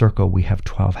circle, we have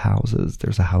 12 houses.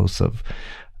 There's a house of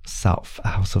self, a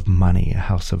house of money, a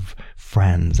house of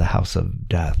friends, a house of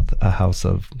death, a house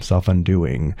of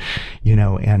self-undoing,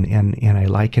 and I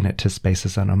liken it to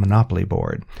spaces on a Monopoly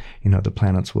board. The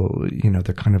planets will,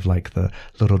 they're kind of like the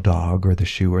little dog or the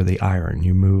shoe or the iron.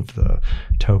 You move the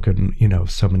token,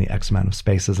 so many X amount of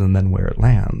spaces, and then where it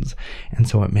lands. And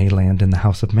so it may land in the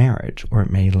house of marriage, or it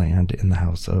may land in the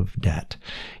house of debt,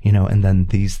 and then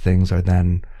these things are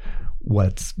then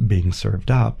what's being served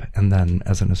up. And then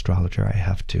as an astrologer,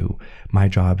 my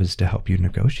job is to help you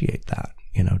negotiate that,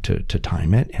 to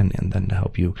time it and then to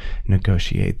help you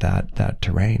negotiate that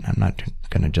terrain. I'm not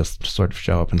going to just sort of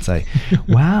show up and say,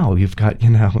 wow, you've got,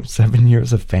 7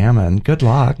 years of famine. Good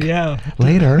luck. Yeah.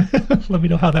 Later. Let me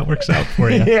know how that works out for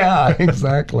you. Yeah,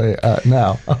 exactly.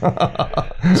 No.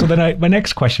 So then my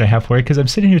next question I have for you, because I'm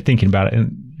sitting here thinking about it,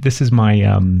 and this is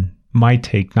my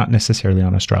take, not necessarily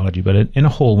on astrology, but in a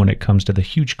whole, when it comes to the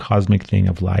huge cosmic thing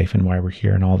of life and why we're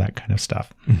here and all that kind of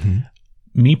stuff. Mm-hmm.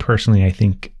 Me personally, I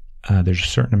think there's a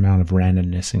certain amount of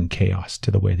randomness and chaos to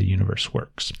the way the universe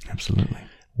works. Absolutely.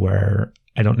 Where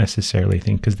I don't necessarily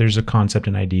think, because there's a concept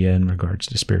and idea in regards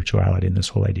to spirituality and this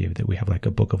whole idea that we have like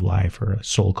a book of life or a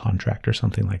soul contract or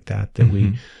something like that mm-hmm.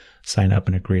 we sign up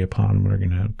and agree upon. We're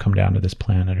going to come down to this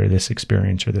planet or this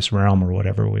experience or this realm or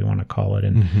whatever we want to call it.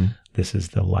 And mm-hmm. this is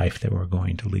the life that we're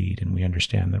going to lead. And we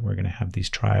understand that we're going to have these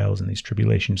trials and these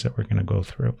tribulations that we're going to go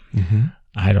through. Mm-hmm.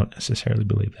 I don't necessarily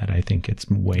believe that. I think it's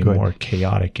way Good. more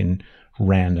chaotic and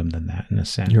random than that, in a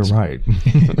sense. You're right.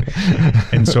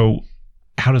 And so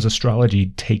how does astrology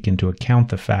take into account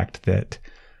the fact that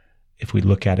if we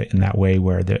look at it in that way,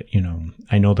 where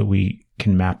I know that we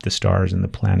can map the stars and the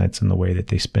planets and the way that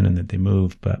they spin and that they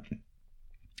move, but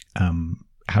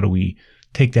how do we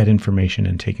take that information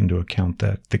and take into account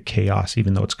the chaos,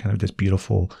 even though it's kind of this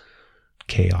beautiful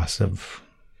chaos of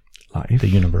Life. the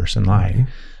universe and life? Right.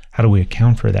 How do we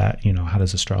account for that? How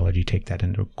does astrology take that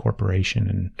into incorporation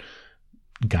and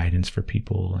guidance for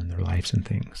people and their lives and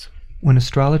things? When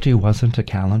astrology wasn't a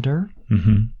calendar,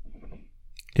 Mm-hmm.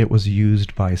 it was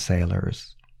used by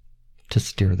sailors to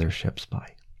steer their ships by.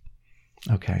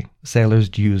 Okay.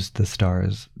 Sailors used the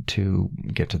stars to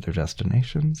get to their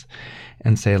destinations,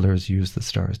 and sailors used the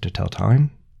stars to tell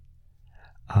time.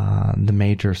 The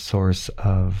major source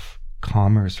of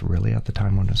commerce, really, at the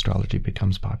time when astrology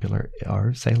becomes popular,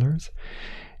 are sailors.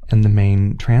 And the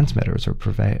main transmitters or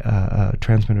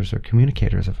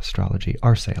communicators of astrology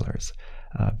are sailors.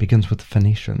 Begins with the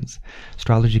Phoenicians.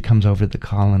 Astrology comes over to the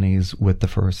colonies with the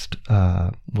first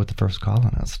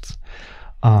colonists.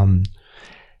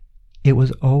 It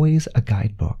was always a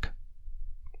guidebook.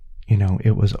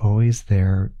 It was always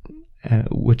there,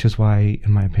 which is why,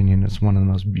 in my opinion, it's one of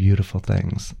the most beautiful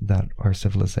things that our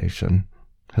civilization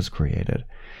has created.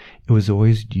 It was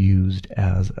always used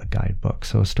as a guidebook.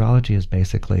 So astrology is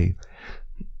basically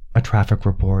a traffic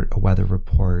report, a weather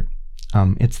report.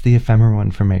 It's the ephemeral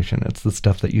information. It's the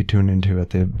stuff that you tune into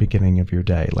at the beginning of your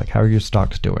day. Like, how are your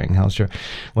stocks doing?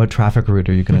 What traffic route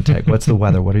are you going to take? What's the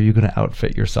weather? What are you going to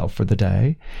outfit yourself for the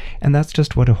day? And that's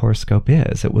just what a horoscope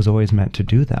is. It was always meant to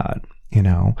do that.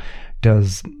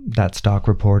 Does that stock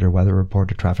report or weather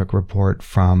report or traffic report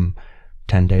from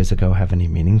 10 days ago have any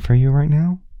meaning for you right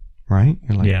now? Right?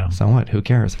 You're like, yeah. So what? Who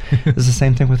cares? It's the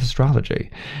same thing with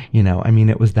astrology.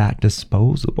 It was that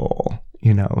disposable.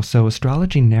 So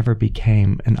astrology never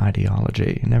became an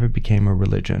ideology. It never became a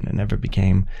religion. It never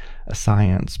became a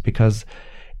science because,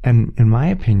 and in my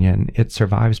opinion, it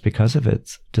survives because of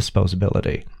its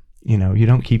disposability. You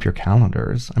don't keep your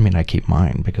calendars. I keep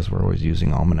mine because we're always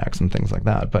using almanacs and things like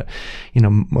that. But,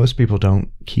 most people don't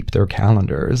keep their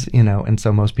calendars, and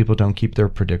so most people don't keep their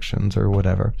predictions or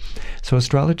whatever. So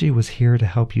astrology was here to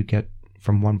help you get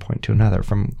from one point to another,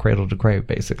 from cradle to grave,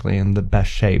 basically, in the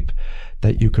best shape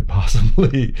that you could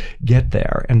possibly get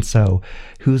there. And so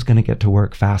who's going to get to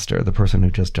work faster? The person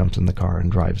who just jumps in the car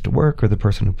and drives to work, or the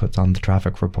person who puts on the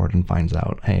traffic report and finds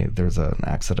out, hey, there's an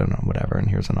accident or whatever, and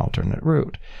here's an alternate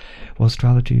route. Well,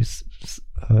 astrology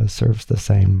serves the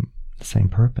same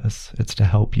purpose. It's to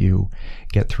help you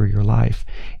get through your life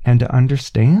and to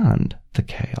understand the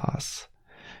chaos.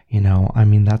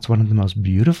 That's one of the most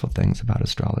beautiful things about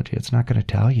astrology. It's not going to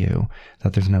tell you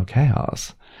that there's no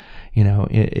chaos.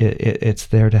 It's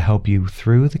there to help you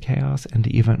through the chaos and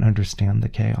to even understand the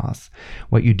chaos.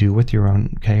 What you do with your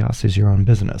own chaos is your own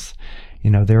business.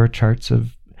 There are charts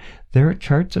of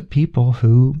people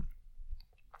who,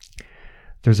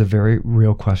 there's a very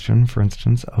real question, for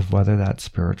instance, of whether that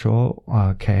spiritual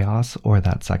chaos or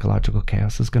that psychological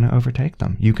chaos is going to overtake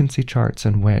them. You can see charts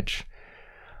in which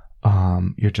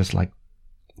you're just like,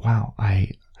 wow,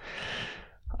 I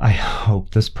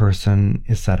hope this person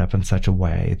is set up in such a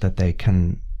way that they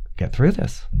can get through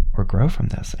this or grow from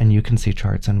this. And you can see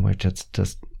charts in which it's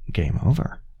just game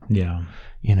over. Yeah.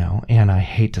 And I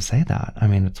hate to say that.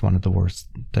 It's one of the worst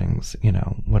things,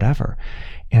 whatever.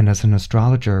 And as an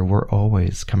astrologer, we're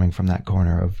always coming from that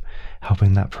corner of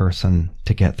helping that person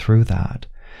to get through that.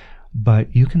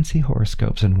 But you can see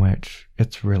horoscopes in which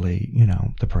it's really,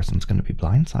 the person's going to be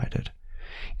blindsided.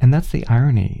 And that's the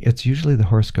irony. It's usually the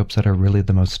horoscopes that are really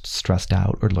the most stressed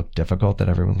out or look difficult, that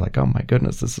everyone's like, oh my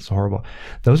goodness, this is horrible.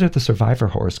 Those are the survivor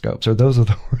horoscopes, or those are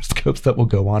the horoscopes that will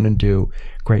go on and do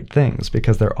great things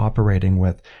because they're operating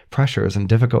with pressures and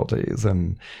difficulties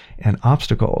and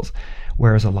obstacles.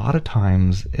 Whereas a lot of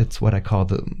times it's what I call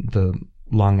the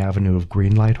long avenue of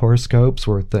green light horoscopes,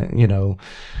 where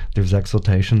there's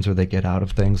exaltations or they get out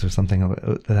of things or something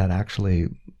that actually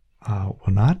will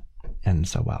not end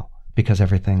so well because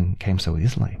everything came so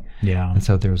easily. Yeah. And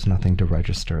so there was nothing to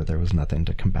register, there was nothing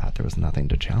to combat, there was nothing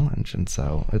to challenge. And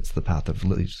so it's the path of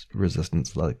least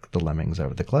resistance, like the lemmings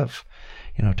over the cliff,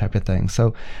 type of thing.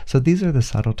 So these are the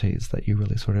subtleties that you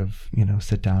really sort of,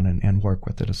 sit down and work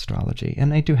with in astrology.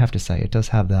 And I do have to say, it does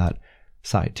have that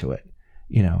side to it.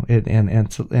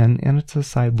 And it's a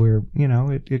side where,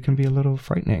 it can be a little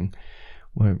frightening.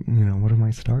 Where, what do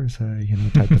my stars say,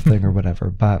 type of thing or whatever.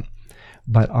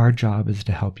 But our job is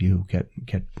to help you get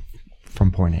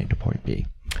from point A to point B.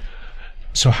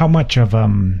 So how much of,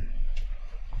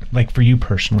 like for you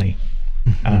personally,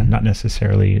 Not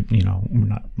necessarily, we're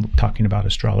not talking about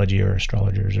astrology or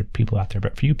astrologers or people out there,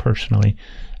 but for you personally,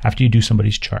 after you do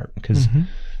somebody's chart, because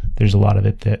there's a lot of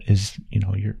it that is,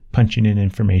 you're punching in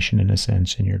information in a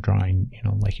sense, and you're drawing,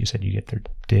 like you said, you get their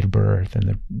date of birth and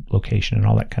the location and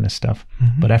all that kind of stuff.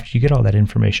 But after you get all that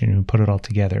information and put it all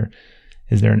together,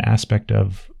 is there an aspect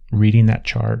of reading that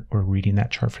chart or reading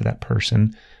that chart for that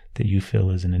person that you feel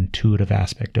is an intuitive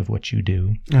aspect of what you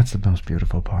do? That's the most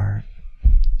beautiful part.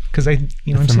 Because it's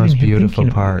the most beautiful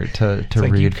part to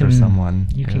read for someone.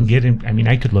 You can get in. I mean,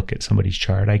 I could look at somebody's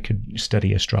chart. I could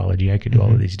study astrology. I could do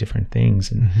all of these different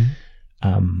things.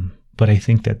 And but I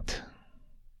think that,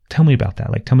 tell me about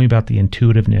that. Like, tell me about the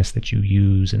intuitiveness that you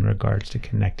use in regards to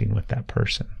connecting with that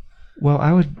person. Well,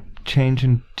 I would change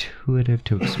intuitive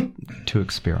to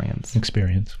experience.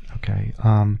 Experience. Okay.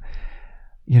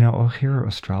 I'll hear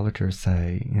astrologers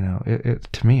say,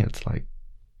 to me, it's like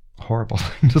horrible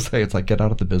thing to say. It's like, get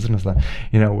out of the business, that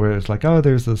where it's like, oh,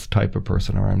 there's this type of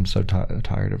person, or I'm so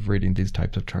tired of reading these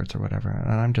types of charts or whatever.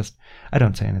 And I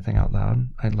don't say anything out loud.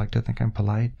 I'd like to think I'm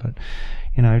polite, but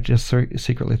I just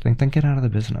secretly think, then get out of the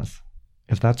business.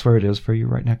 If that's where it is for you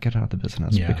right now, get out of the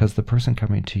business. Because the person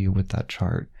coming to you with that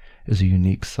chart is a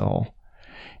unique soul,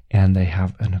 and they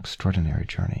have an extraordinary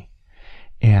journey,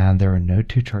 and there are no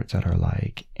two charts that are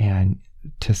alike. And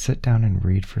to sit down and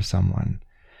read for someone,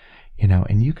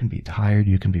 and you can be tired,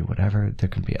 you can be whatever, there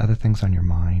can be other things on your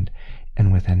mind,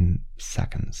 and within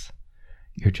seconds,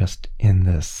 you're just in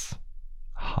this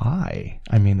high.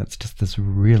 I mean, it's just this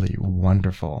really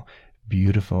wonderful,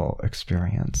 beautiful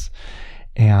experience.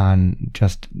 And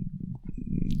just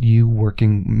me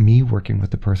working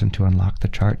with the person to unlock the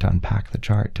chart, to unpack the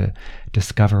chart, to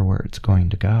discover where it's going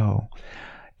to go.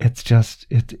 It's just,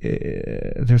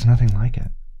 there's nothing like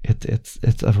it.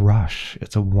 It's a rush.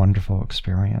 It's a wonderful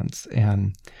experience,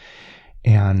 and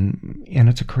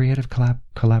it's a creative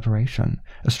collaboration.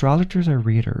 Astrologers are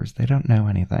readers. They don't know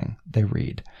anything. They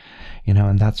read,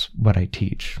 and that's what I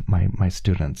teach my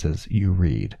students is, you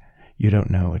read. You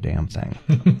don't know a damn thing.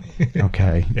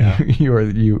 Okay. Yeah.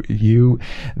 You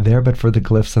there, but for the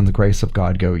glyphs and the grace of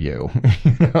God go you,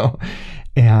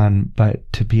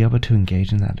 but to be able to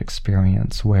engage in that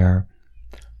experience where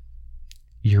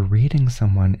you're reading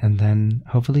someone, and then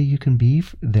hopefully you can be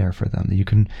there for them. You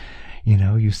can,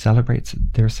 you celebrate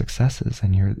their successes,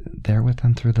 and you're there with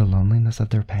them through the loneliness of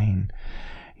their pain.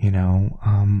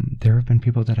 There have been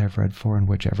people that I've read for in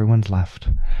which everyone's left,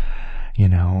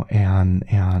 and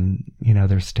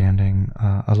they're standing,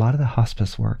 a lot of the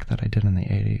hospice work that I did in the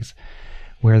 80s,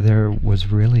 where there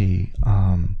was really,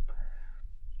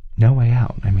 no way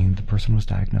out. I mean, the person was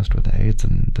diagnosed with AIDS,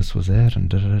 and this was it, and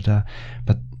da-da-da-da.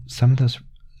 But some of those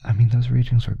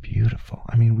readings were beautiful.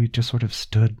 I mean, we just sort of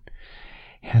stood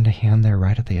hand to hand there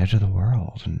right at the edge of the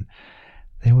world, and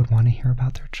they would want to hear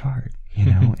about their chart,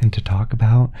 and to talk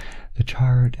about the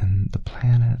chart and the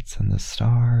planets and the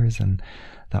stars and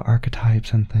the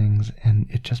archetypes and things. And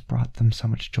it just brought them so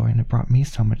much joy, and it brought me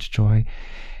so much joy.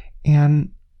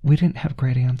 And we didn't have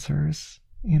great answers,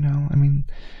 I mean,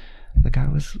 the guy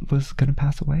was going to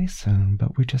pass away soon,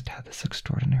 but we just had this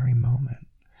extraordinary moment.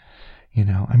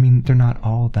 I mean, they're not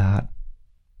all that,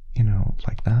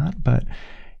 like that, but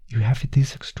you have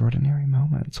these extraordinary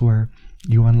moments where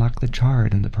you unlock the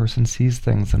chart and the person sees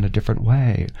things in a different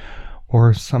way.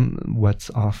 Or what's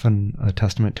often a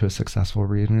testament to a successful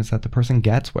reading is that the person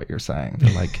gets what you're saying.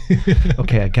 They're like,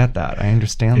 okay, I get that. I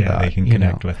understand that. They can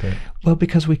connect with it. Well,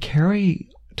 because we carry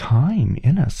time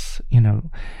in us.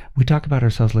 We talk about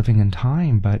ourselves living in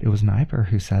time, but it was Niebuhr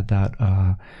who said that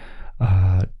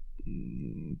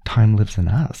time lives in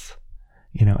us,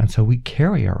 and so we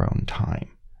carry our own time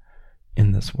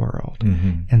in this world.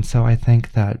 And so I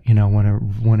think that,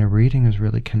 when a reading is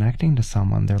really connecting to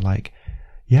someone, they're like,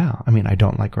 yeah, I mean, I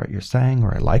don't like what you're saying,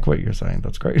 or I like what you're saying.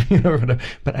 That's great.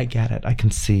 But I get it. I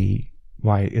can see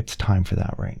why it's time for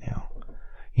that right now.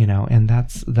 And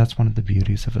that's one of the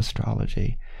beauties of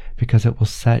astrology, because it will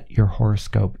set your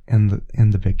horoscope in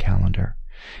the big calendar.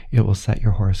 It will set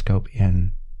your horoscope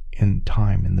in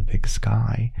time in the big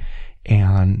sky,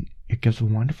 and it gives a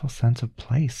wonderful sense of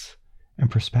place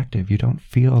and perspective. You don't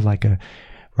feel like a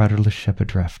rudderless ship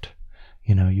adrift.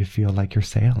 You feel like you're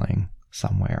sailing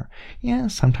somewhere. Yeah,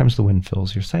 sometimes the wind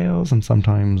fills your sails, and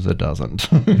sometimes it doesn't.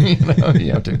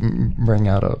 You have to bring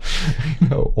out a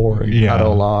oar and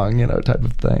paddle along, type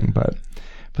of thing. But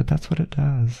that's what it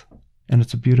does, and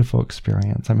it's a beautiful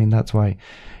experience. I mean, that's why,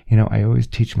 I always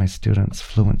teach my students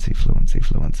fluency.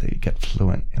 Get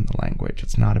fluent in the language.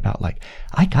 It's not about like,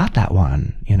 I got that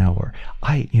one, or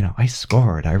I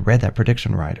scored. I read that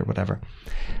prediction right, or whatever.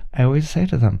 I always say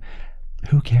to them,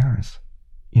 who cares?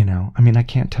 I mean, I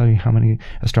can't tell you how many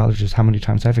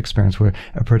times I've experienced where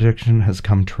a prediction has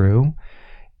come true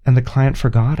and the client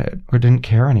forgot it or didn't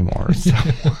care anymore. So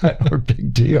what? Or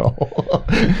big deal.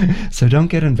 So don't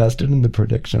get invested in the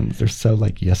predictions. They're so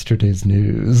like yesterday's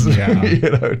news,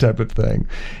 type of thing.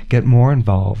 Get more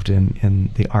involved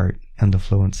in the art and the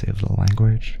fluency of the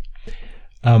language.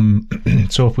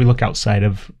 So if we look outside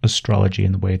of astrology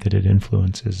and the way that it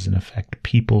influences and affects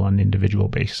people on individual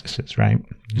basis, right?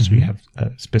 Because we have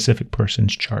a specific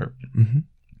person's chart.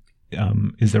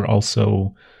 Is there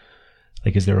also,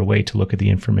 is there a way to look at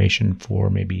the information for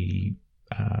maybe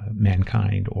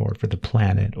mankind or for the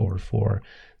planet or for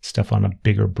stuff on a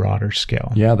bigger, broader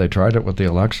scale? Yeah, they tried it with the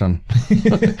election.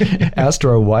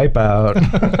 Astro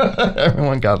wipeout.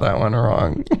 Everyone got that one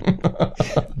wrong.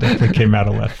 Definitely came out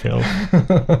of left field.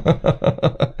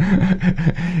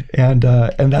 And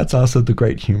that's also the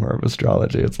great humor of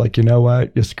astrology. It's like, you know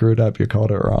what? You screwed up. You called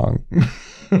it wrong.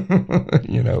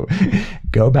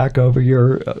 Go back over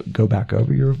your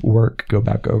work, go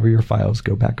back over your files,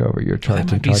 go back over your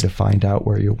charts and try to find out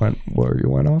where you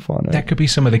went off on it. That could be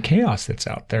some of the chaos that's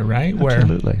out there, right?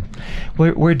 Absolutely.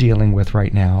 We're dealing with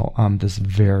right now this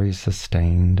very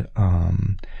sustained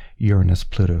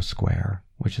Uranus-Pluto square,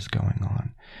 which is going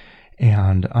on.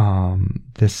 And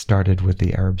this started with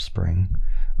the Arab Spring.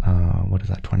 What is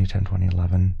that, 2010,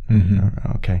 2011?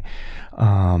 Okay.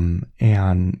 And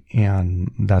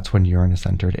that's when Uranus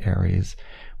entered Aries,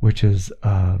 which is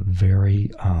very,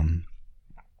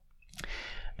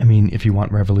 if you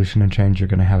want revolution and change, you're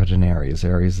going to have it in Aries.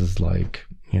 Aries is like,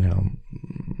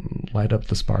 light up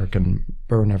the spark and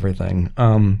burn everything.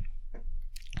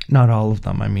 Not all of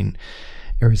them. I mean,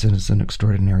 Aries is an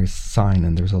extraordinary sign,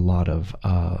 and there's a lot of,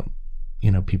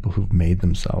 people who've made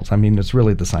themselves. I mean, it's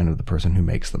really the sign of the person who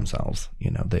makes themselves.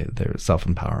 They're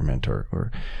self-empowerment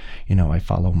or I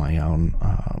follow my own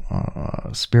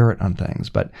spirit on things.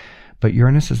 But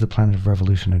Uranus is the planet of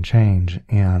revolution and change,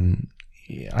 and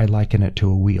I liken it to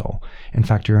a wheel. In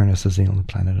fact, Uranus is the only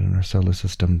planet in our solar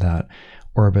system that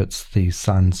orbits the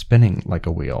sun spinning like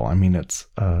a wheel. I mean, its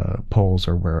poles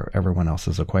are where everyone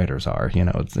else's equators are.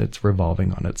 It's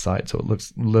revolving on its side, so it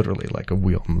looks literally like a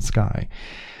wheel in the sky.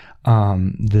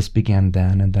 This began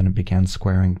then, and then it began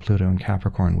squaring Pluto and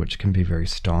Capricorn, which can be very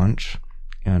staunch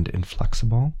and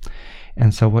inflexible.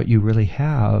 And so what you really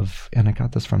have, and I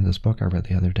got this from this book I read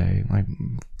the other day. I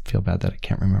feel bad that I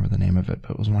can't remember the name of it,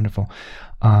 but it was wonderful.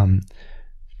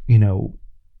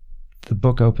 The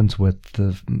book opens with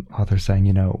the author saying,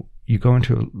 you go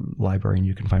into a library and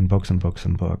you can find books and books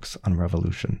and books on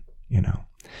revolution,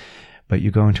 but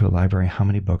you go into a library, how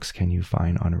many books can you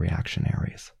find on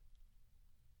reactionaries?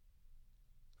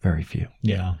 Very few.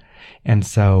 Yeah. And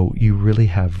so you really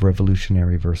have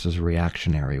revolutionary versus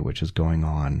reactionary, which is going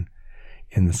on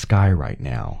in the sky right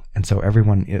now. And so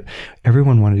everyone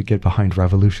wanted to get behind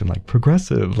revolution, like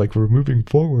progressive, like we're moving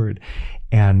forward.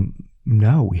 And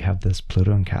no, we have this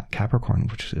Pluto and Capricorn,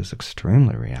 which is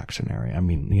extremely reactionary. I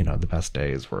mean, the best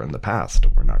days were in the past.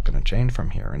 We're not going to change from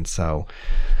here. And so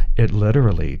it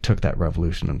literally took that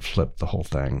revolution and flipped the whole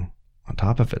thing on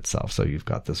top of itself. So you've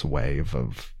got this wave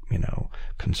of,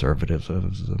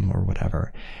 conservatism or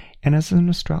whatever. And as an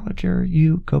astrologer,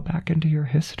 you go back into your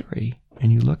history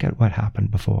and you look at what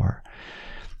happened before.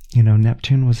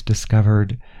 Neptune was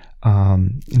discovered,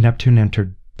 Neptune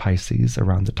entered Pisces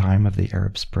around the time of the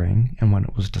Arab Spring, and when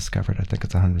it was discovered, I think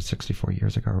it's 164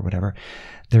 years ago or whatever,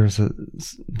 there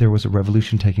was a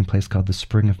revolution taking place called the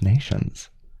Spring of Nations,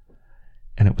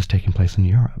 and it was taking place in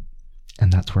Europe.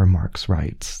 And that's where Marx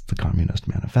writes the Communist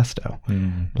Manifesto,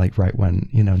 like right when,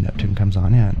 Neptune comes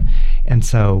on in. And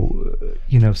so,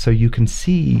 so you can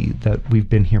see that we've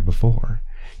been here before,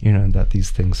 that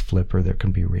these things flip or there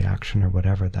can be reaction or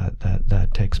whatever that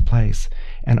takes place.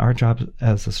 And our job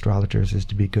as astrologers is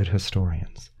to be good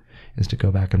historians, is to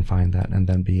go back and find that and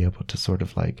then be able to sort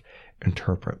of like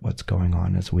interpret what's going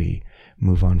on as we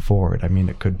move on forward. I mean,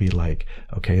 it could be like,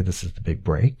 okay, this is the big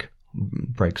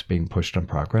breaks being pushed on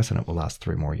progress, and it will last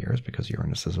 3 more years because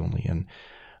Uranus is only in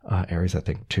Aries, I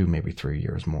think 2, maybe 3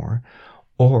 years more.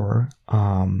 Or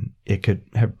it could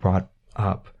have brought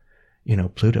up,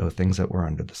 Pluto, things that were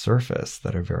under the surface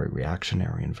that are very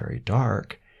reactionary and very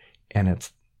dark, and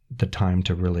it's the time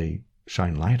to really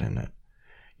shine light in it.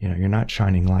 You're not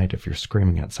shining light if you're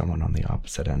screaming at someone on the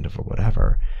opposite end of or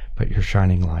whatever, but you're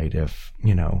shining light if,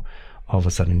 all of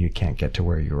a sudden you can't get to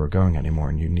where you were going anymore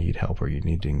and you need help or you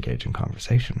need to engage in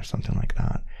conversation or something like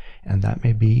that. And that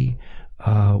may be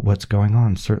what's going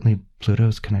on. Certainly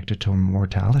Pluto's connected to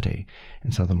mortality.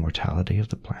 And so the mortality of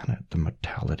the planet, the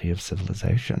mortality of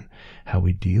civilization, how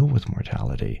we deal with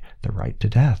mortality, the right to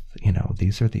death,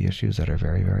 these are the issues that are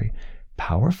very, very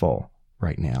powerful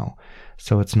right now.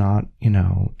 So it's not,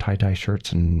 tie-dye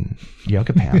shirts and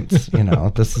yoga pants.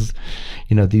 This is,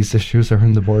 these issues are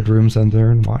in the boardrooms and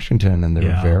they're in Washington, and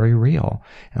they're very real.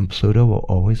 And Pluto will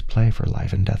always play for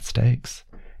life and death stakes.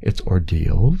 It's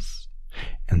ordeals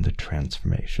and the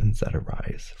transformations that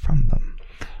arise from them.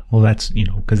 Well, that's,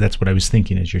 because that's what I was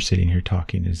thinking as you're sitting here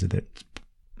talking, is that,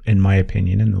 in my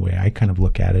opinion, and the way I kind of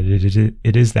look at it,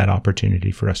 it is that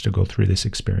opportunity for us to go through this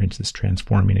experience, this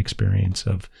transforming experience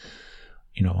of,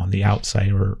 on the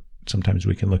outside, or sometimes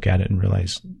we can look at it and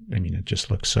realize, it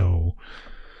just looks so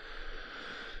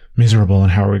miserable,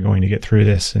 and how are we going to get through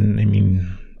this?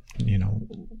 And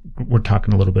we're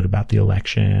talking a little bit about the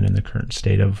election and the current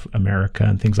state of America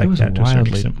and things like that. It was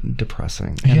wildly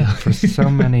depressing. And for so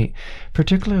many,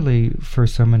 particularly for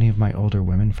so many of my older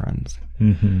women friends,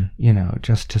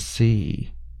 just to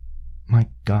see, my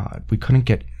God, we couldn't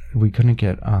get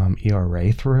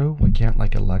ERA through. We can't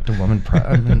elect a woman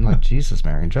Jesus,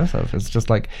 Mary and Joseph. It's just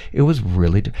it was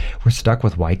really, we're stuck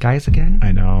with white guys again.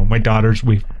 I know. My daughters,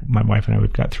 my wife and I,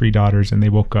 we've got 3 daughters, and they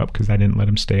woke up because I didn't let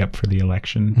them stay up for the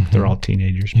election. They're all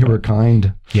teenagers. You were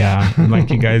kind. Yeah. I'm like,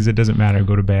 you guys, it doesn't matter.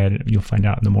 Go to bed. You'll find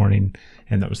out in the morning.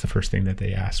 And that was the first thing that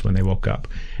they asked when they woke up.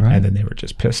 Right. And then they were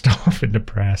just pissed off and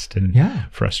depressed and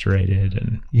frustrated.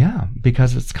 And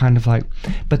because it's kind of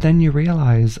but then you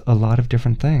realize a lot of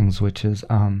different things, which is,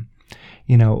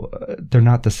 they're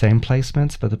not the same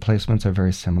placements, but the placements are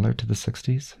very similar to the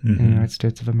 60s in the United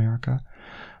States of America.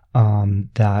 When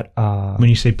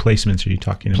you say placements, are you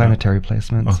talking planetary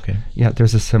placements? Okay. Yeah,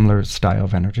 there's a similar style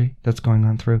of energy that's going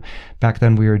on through. Back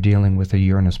then, we were dealing with a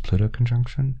Uranus-Pluto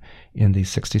conjunction in the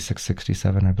 66,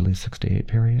 67, I believe 68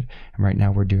 period. And right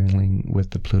now, we're dealing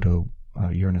with the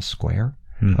Pluto-Uranus square.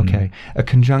 Okay. A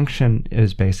conjunction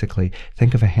is basically,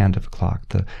 think of a hand of a clock.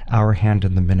 The hour hand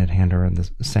and the minute hand are in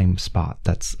the same spot.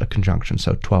 That's a conjunction.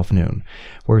 So 12 noon.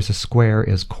 Whereas a square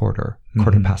is quarter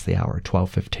past the hour,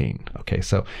 12:15. Okay.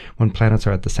 So when planets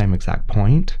are at the same exact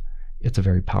point, it's a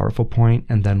very powerful point.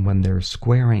 And then when they're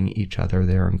squaring each other,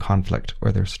 they're in conflict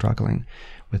or they're struggling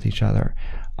with each other.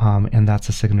 And that's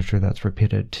a signature that's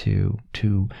repeated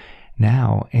to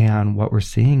now. And what we're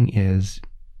seeing is,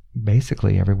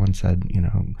 basically everyone said,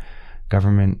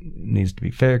 government needs to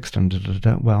be fixed and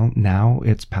well, now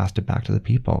it's passed it back to the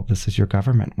people. This is your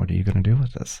government. What are you going to do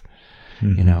with this?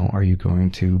 Are you going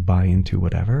to buy into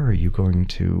whatever? Are you going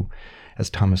to, as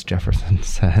Thomas Jefferson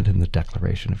said in the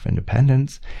Declaration of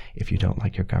Independence, if you don't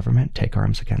like your government, take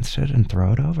arms against it and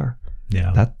throw it over.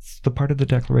 Yeah. That's the part of the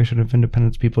Declaration of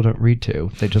Independence people don't read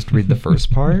to. They just read the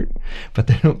first part, but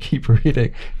they don't keep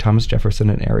reading. Thomas Jefferson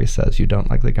in Aries says, you don't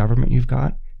like the government you've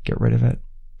got? Get rid of it.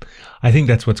 I think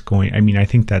that's what's going. I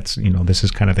think that's, this is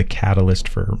kind of the catalyst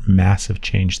for massive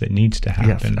change that needs to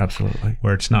happen. Yes, absolutely.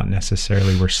 Where it's not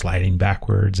necessarily we're sliding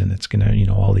backwards and it's going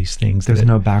to, all these things. There's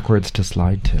no backwards to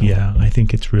slide to. Yeah. I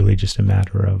think it's really just a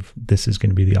matter of, this is going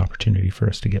to be the opportunity for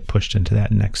us to get pushed into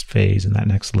that next phase and that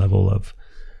next level of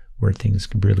where things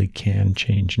really can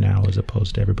change now, as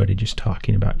opposed to everybody just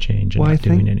talking about change and not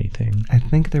doing anything. I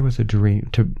think there was a dream,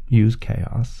 to use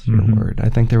chaos, your word, I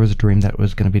think there was a dream that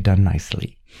was going to be done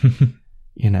nicely,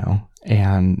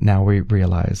 and now we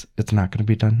realize it's not going to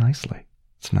be done nicely.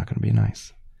 It's not going to be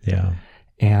nice. Yeah.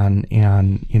 And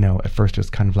at first it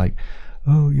was kind of is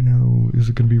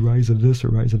it going to be rise of this or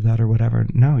rise of that or whatever?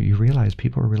 No, you realize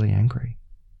people are really angry.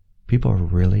 People are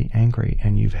really angry,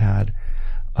 and you've had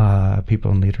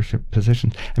people in leadership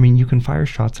positions. You can fire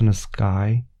shots in the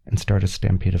sky and start a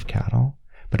stampede of cattle,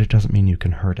 but it doesn't mean you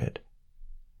can hurt it.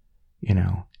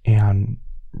 And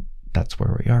that's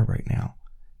where we are right now.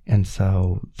 And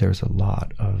so there's a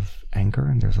lot of anger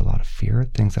and there's a lot of fear,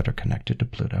 things that are connected to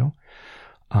Pluto.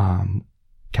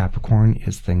 Capricorn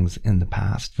is things in the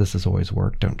past. This has always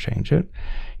worked. Don't change it.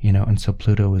 And so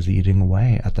Pluto is eating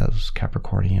away at those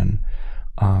Capricornian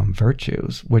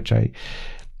virtues, which I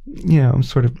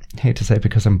sort of hate to say it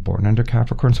because I'm born under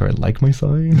Capricorn, so I like my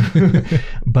sign.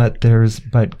 but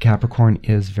Capricorn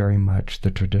is very much the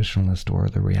traditionalist or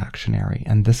the reactionary.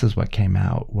 And this is what came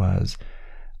out was,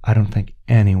 I don't think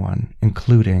anyone,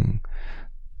 including,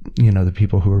 the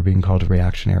people who were being called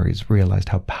reactionaries, realized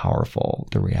how powerful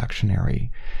the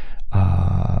reactionary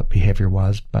behavior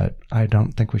was. But I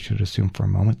don't think we should assume for a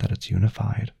moment that it's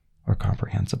unified or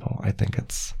comprehensible. I think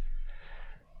it's,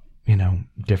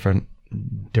 different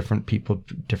people,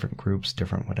 different groups,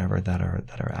 different whatever that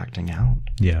are acting out.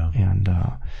 Yeah. And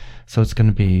so it's going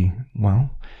to be,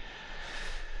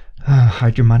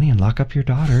 hide your money and lock up your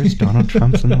daughters. Donald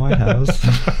Trump's in the White House.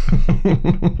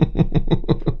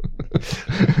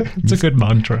 It's a good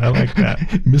mantra. I like that.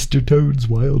 Mr. Toad's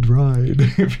Wild Ride.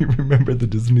 If you remember the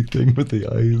Disney thing with the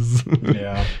eyes.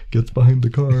 Yeah. Gets behind the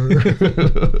car.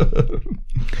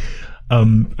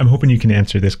 I'm hoping you can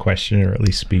answer this question or at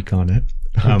least speak on it.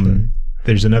 Okay.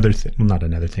 There's another thing, well, not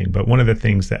another thing, but one of the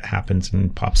things that happens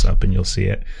and pops up, and you'll see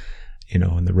it, you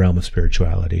know, in the realm of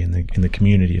spirituality and in the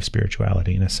community of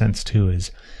spirituality, in a sense too,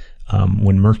 is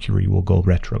when Mercury will go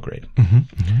retrograde. Mm-hmm,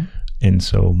 mm-hmm. And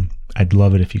so I'd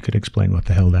love it if you could explain what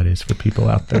the hell that is for people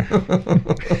out there.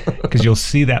 Because you'll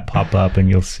see that pop up and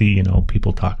you'll see, you know,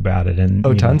 people talk about it. And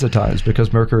tons of times,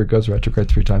 because Mercury goes retrograde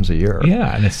 3 times a year.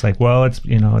 Yeah. And it's like, well, it's,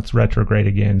 you know, it's retrograde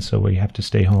again. So we have to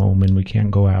stay home and we can't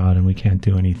go out and we can't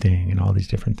do anything and all these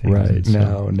different things. Right.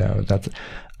 So, No, that's...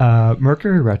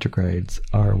 Mercury retrogrades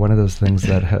are one of those things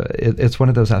that it's one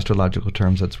of those astrological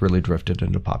terms that's really drifted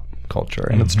into pop culture,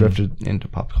 and it's drifted into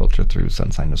pop culture through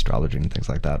sun sign astrology and things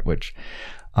like that, which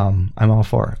I'm all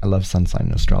for. I love sun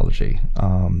sign astrology.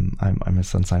 I'm a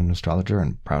sun sign astrologer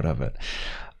and proud of it.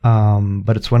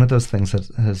 But it's one of those things that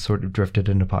has sort of drifted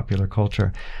into popular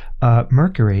culture.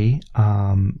 Mercury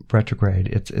retrograde,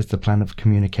 it's the planet of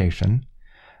communication,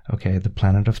 okay, the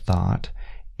planet of thought.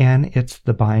 And it's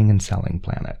the buying and selling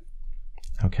planet.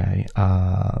 Okay.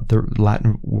 The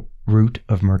Latin root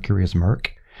of Mercury is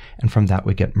merc. And from that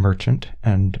we get merchant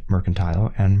and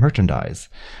mercantile and merchandise.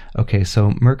 Okay.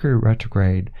 So Mercury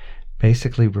retrograde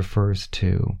basically refers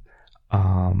to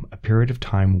a period of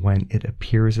time when it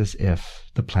appears as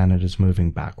if the planet is moving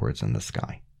backwards in the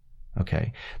sky.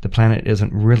 Okay. The planet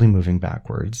isn't really moving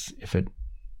backwards. If it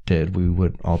did, we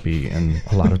would all be in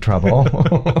a lot of trouble.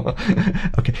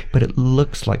 Okay, but it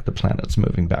looks like the planet's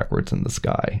moving backwards in the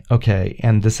sky. Okay,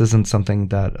 and this isn't something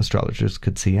that astrologers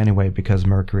could see anyway, because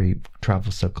Mercury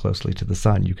travels so closely to the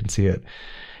sun. You can see it,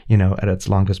 you know, at its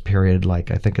longest period, like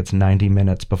I think it's 90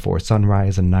 minutes before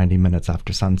sunrise and 90 minutes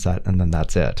after sunset, and then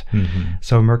that's it. Mm-hmm.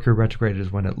 So Mercury retrograde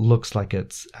is when it looks like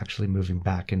it's actually moving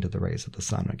back into the rays of the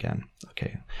sun again.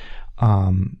 Okay,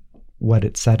 what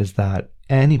it said is that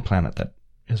any planet that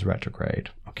is retrograde.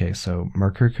 Okay, so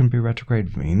Mercury can be retrograde,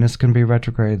 Venus can be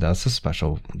retrograde, that's a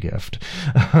special gift.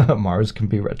 Mars can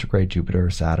be retrograde, Jupiter,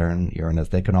 Saturn, Uranus,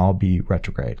 they can all be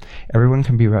retrograde. Everyone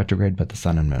can be retrograde but the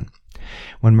sun and moon.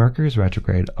 When Mercury is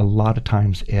retrograde, a lot of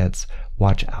times it's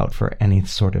watch out for any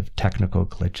sort of technical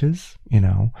glitches, you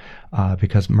know,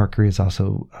 because Mercury is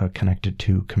also connected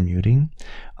to commuting.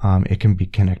 It can be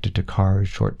connected to cars,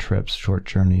 short trips, short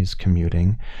journeys,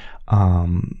 commuting.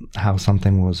 How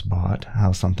something was bought,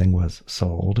 how something was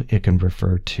sold. It can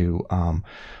refer to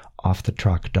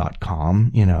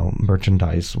offthetruck.com, you know,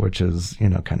 merchandise, which is, you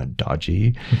know, kind of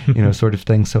dodgy, you know, sort of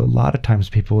thing. So a lot of times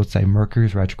people would say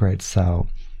Mercury's retrograde, so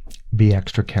be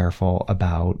extra careful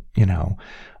about, you know,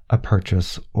 a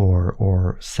purchase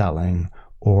or selling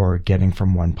or getting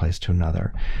from one place to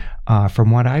another.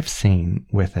 From what I've seen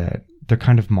with it, they're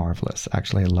kind of marvelous.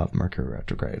 Actually, I love Mercury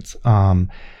retrogrades.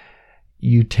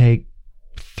 You take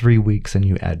 3 weeks and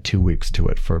you add 2 weeks to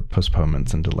it for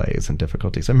postponements and delays and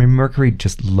difficulties. I mean, Mercury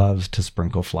just loves to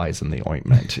sprinkle flies in the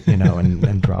ointment, you know,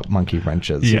 and drop monkey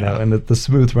wrenches, you know, and the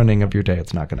smooth running of your day,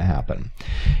 it's not going to happen,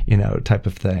 you know, type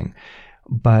of thing.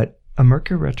 But a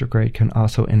Mercury retrograde can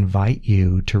also invite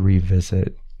you to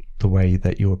revisit the way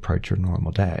that you approach your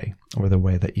normal day or the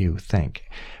way that you think.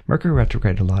 Mercury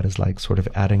retrograde a lot is like sort of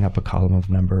adding up a column of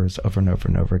numbers over and over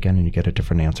and over again, and you get a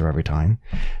different answer every time.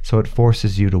 So it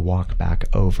forces you to walk back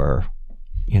over,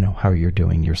 you know, how you're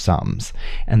doing your sums.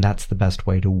 And that's the best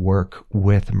way to work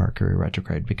with Mercury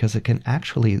retrograde, because it can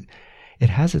actually,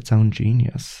 it has its own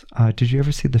genius. Did you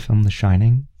ever see the film The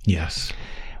Shining? Yes.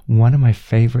 One of my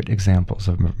favorite examples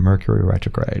of Mercury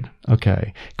retrograde,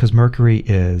 okay, because Mercury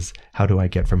is how do I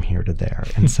get from here to there?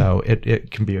 And so it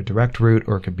can be a direct route,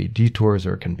 or it can be detours,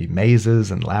 or it can be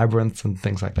mazes and labyrinths and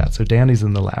things like that. So Danny's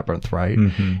in the labyrinth, right?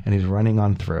 Mm-hmm. And he's running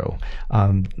on through.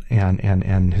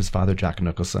 And his father, Jack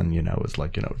Nicholson, you know, is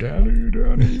like, you know,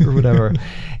 Danny, or whatever.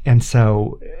 And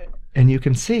so... And you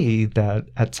can see that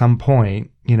at some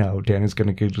point, you know, Danny's going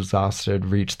to get exhausted,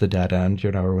 reach the dead end, you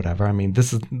know, or whatever. I mean,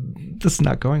 this is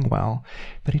not going well.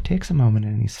 But he takes a moment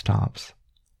and he stops.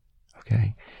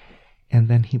 Okay. And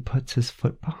then he puts his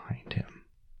foot behind him.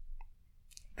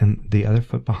 And the other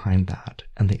foot behind that,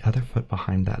 and the other foot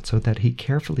behind that, so that he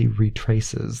carefully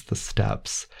retraces the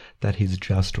steps that he's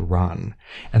just run.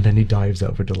 And then he dives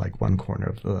over to like one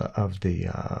corner of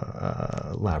the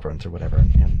labyrinth or whatever,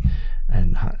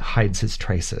 and hides his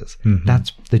traces. Mm-hmm.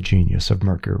 That's the genius of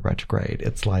Mercury retrograde.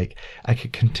 It's like, I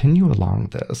could continue along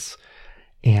this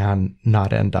and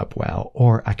not end up well,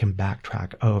 or I can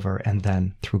backtrack over and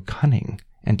then through cunning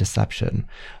and deception,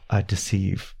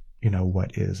 deceive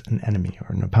what is an enemy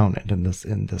or an opponent. In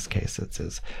this case, it's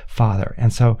his father.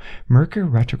 And so Mercury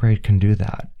retrograde can do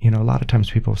that. A lot of times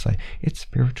people say it's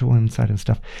spiritual insight and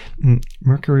stuff.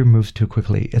 Mercury moves too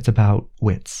quickly. It's about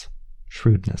wits,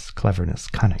 shrewdness, cleverness,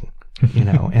 cunning.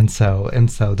 and so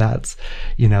that's,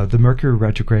 the Mercury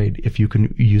retrograde, if you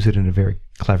can use it in a very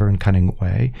clever and cunning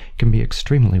way, can be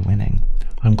extremely winning.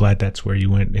 I'm glad that's where you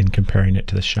went in comparing it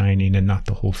to The Shining, and not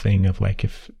the whole thing of like,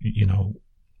 if,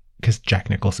 because Jack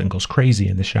Nicholson goes crazy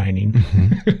in The Shining,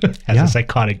 has a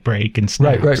psychotic break and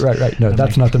snaps. Right. No,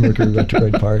 that's not the Mercury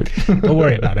retrograde part. Don't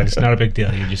worry about it. It's not a big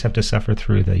deal. You just have to suffer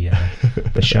through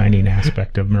the Shining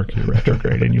aspect of Mercury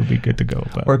retrograde, and you'll be good to go.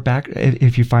 But. Or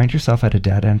if you find yourself at a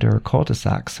dead end or a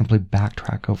cul-de-sac, simply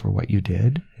backtrack over what you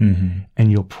did,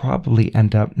 and you'll probably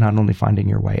end up not only finding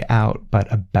your way out,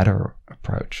 but a better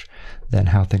approach than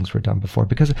how things were done before.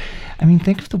 Because,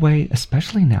 think of the way,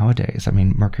 especially nowadays,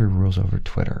 Mercury rules over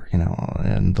Twitter,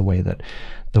 and the way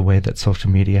that social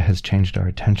media has changed our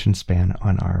attention span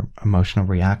on our emotional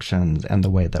reactions and the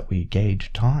way that we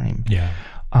gauge time. Yeah.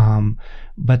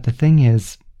 But the thing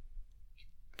is,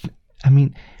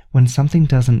 when something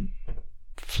doesn't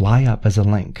fly up as a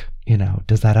link,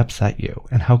 does that upset you?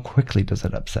 And how quickly does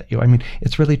it upset you?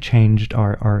 It's really changed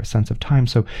our sense of time.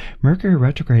 So Mercury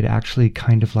retrograde actually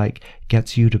kind of like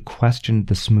gets you to question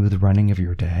the smooth running of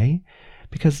your day,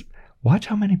 because watch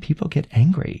how many people get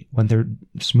angry when their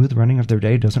smooth running of their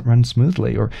day doesn't run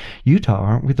smoothly. Or Utah,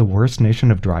 aren't we the worst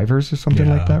nation of drivers or something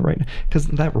like that, right? Because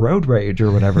that road rage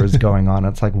or whatever is going on.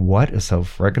 It's like, what is so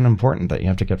friggin' important that you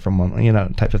have to get from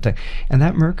one, type of thing. And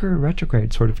that Mercury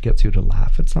retrograde sort of gets you to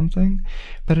laugh at something,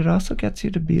 but it also gets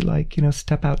you to be like,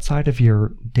 step outside of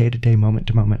your day-to-day,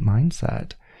 moment-to-moment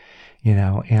mindset.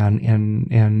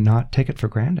 And not take it for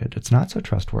granted. It's not so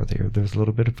trustworthy, or there's a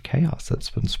little bit of chaos that's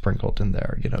been sprinkled in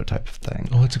there, type of thing.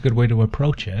 Well, it's a good way to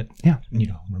approach it. Yeah.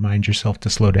 Remind yourself to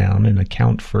slow down and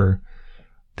account for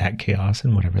that chaos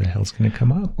and whatever the hell's going to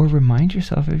come up. Or remind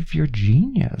yourself of your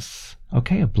genius.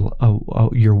 Okay,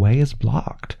 your way is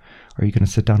blocked. Are you going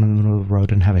to sit down in the middle of the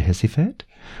road and have a hissy fit?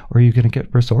 Or are you going to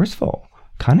get resourceful,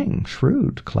 cunning,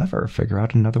 shrewd, clever, figure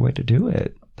out another way to do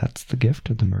it? That's the gift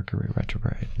of the Mercury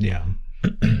retrograde. Yeah.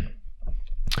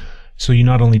 So you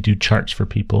not only do charts for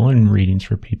people and readings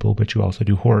for people, but you also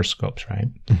do horoscopes, right?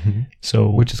 Mm-hmm. So,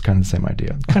 which is kind of the same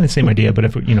idea. But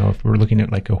if if we're looking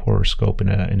at like a horoscope in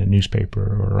a newspaper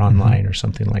or online or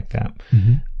something like that,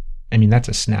 that's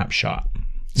a snapshot.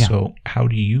 Yeah. So how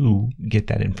do you get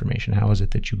that information? How is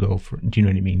it that you go for? Do you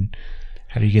know what I mean?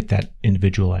 How do you get that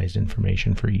individualized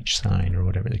information for each sign or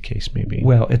whatever the case may be?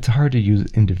 Well, it's hard to use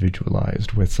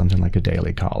individualized with something like a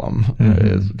daily column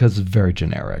because it's very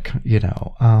generic,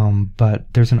 but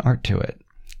there's an art to it.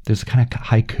 There's a kind of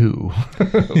haiku.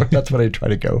 That's what I try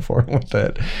to go for with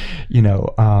it.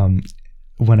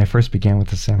 When I first began with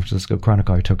the San Francisco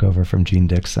Chronicle, I took over from Jean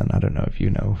Dixon. I don't know if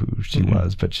you know who she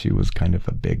was, but she was kind of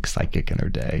a big psychic in her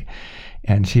day.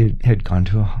 And she had gone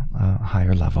to a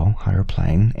higher level, higher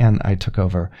plane. And I took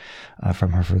over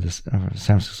from her for this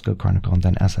San Francisco Chronicle and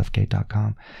then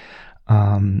sfgate.com.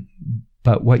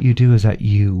 But what you do is that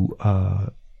you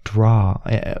draw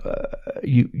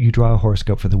a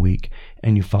horoscope for the week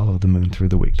and you follow the moon through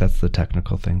the week. That's the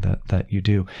technical thing that you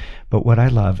do. But what I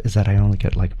love is that I only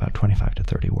get like about 25 to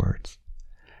 30 words.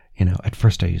 At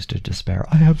first I used to despair.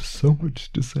 I have so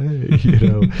much to say,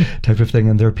 type of thing.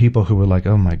 And there are people who were like,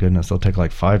 oh my goodness, they'll take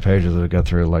like 5 pages to get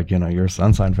through like, your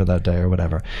sun sign for that day or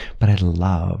whatever. But I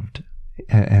loved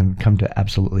and come to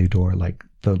absolutely adore like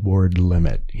the word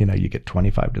limit. You get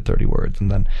 25 to 30 words. And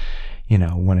then,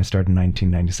 when I started in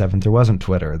 1997, there wasn't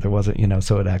Twitter. There wasn't,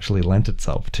 so it actually lent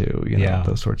itself to,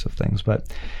 those sorts of things.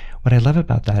 But what I love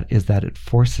about that is that it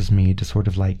forces me to sort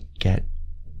of like get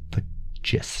the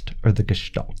gist or the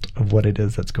gestalt of what it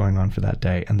is that's going on for that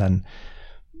day and then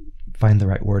find the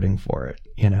right wording for it,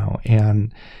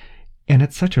 and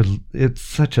it's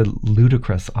such a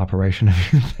ludicrous operation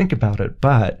if you think about it,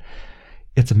 but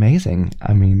it's amazing.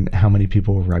 How many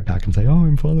people will write back and say, oh,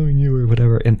 I'm following you or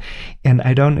whatever. And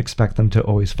I don't expect them to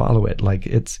always follow it. Like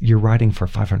you're writing for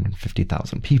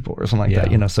 550,000 people or something like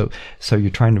that, so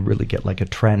you're trying to really get like a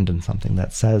trend in something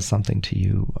that says something to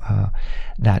you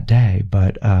that day.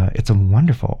 But it's a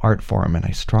wonderful art form, and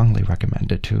I strongly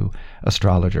recommend it to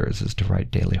astrologers is to write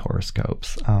daily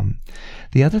horoscopes.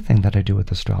 The other thing that I do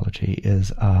with astrology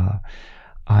is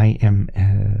I'm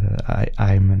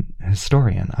a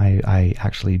historian. I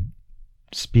actually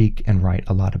speak and write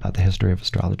a lot about the history of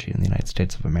astrology in the United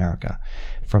States of America,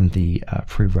 from the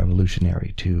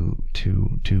pre-revolutionary to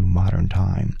modern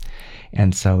time.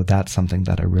 And so that's something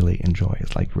that I really enjoy,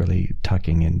 is like really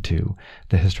tucking into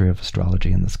the history of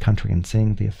astrology in this country and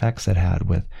seeing the effects it had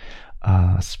with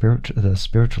the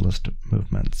spiritualist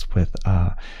movements, with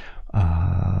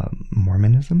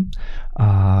Mormonism,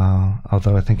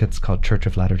 although I think it's called Church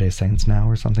of Latter-day Saints now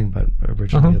or something, but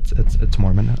originally it's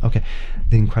Mormon. Okay,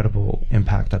 the incredible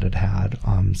impact that it had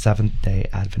on Seventh-day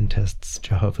Adventists,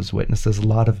 Jehovah's Witnesses, a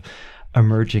lot of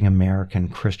emerging American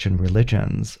Christian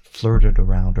religions flirted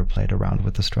around or played around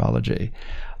with astrology.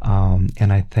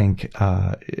 And I think,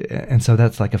 and so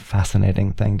that's like a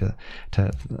fascinating thing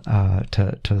to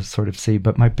sort of see.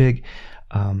 But my big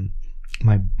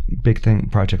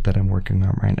project that I'm working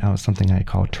on right now is something I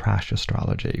call trash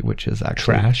astrology, which is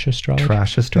actually Trash astrology?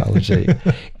 Trash astrology.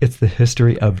 It's the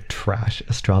history of trash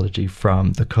astrology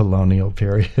from the colonial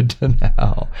period to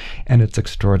now, and it's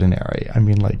extraordinary. I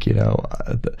mean, like, you know,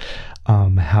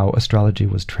 how astrology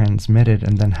was transmitted,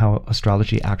 and then how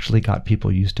astrology actually got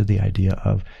people used to the idea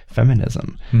of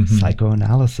feminism,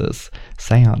 psychoanalysis,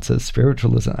 seances,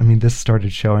 spiritualism. I mean, this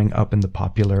started showing up in the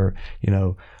popular, you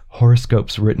know,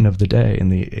 horoscopes written of the day in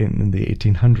the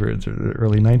 1800s or the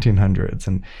early 1900s,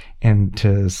 and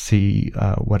to see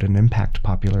what an impact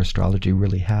popular astrology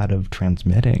really had of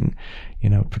transmitting, you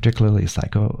know, particularly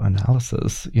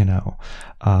psychoanalysis, you know,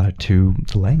 to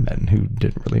the layman who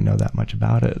didn't really know that much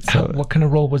about it. So, what kind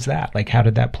of role was that? Like, how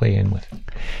did that play in with?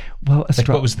 Well,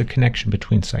 what was the connection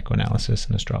between psychoanalysis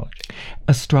and astrology?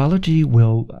 Astrology,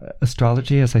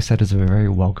 as I said, is a very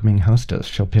welcoming hostess.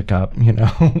 She'll pick up, you know,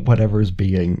 whatever is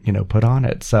being, you know, put on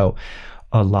it. So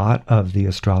a lot of the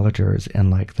astrologers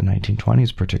in like the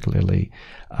 1920s particularly,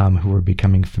 who were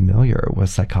becoming familiar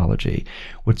with psychology,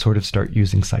 would sort of start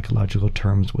using psychological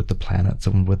terms with the planets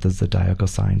and with the zodiacal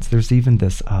signs. There's even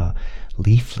this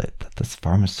leaflet that this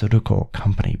pharmaceutical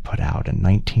company put out in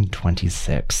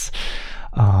 1926.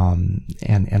 And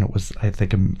it was, I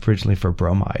think, originally for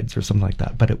bromides or something like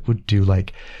that, but it would do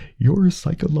like your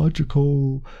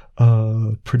psychological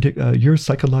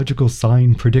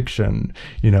sign prediction,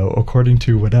 you know, according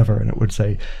to whatever, and it would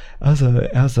say, as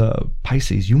a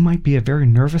Pisces, you might be a very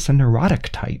nervous and neurotic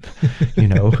type, you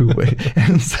know,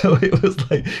 and so it was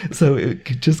like, so it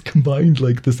just combined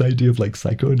like this idea of like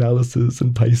psychoanalysis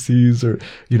and Pisces, or,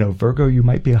 you know, Virgo, you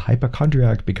might be a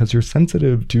hypochondriac because you're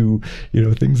sensitive to, you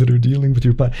know, things that are dealing with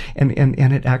your body, and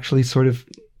it actually sort of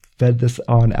fed this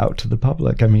on out to the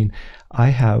public. I mean, I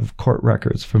have court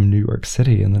records from New York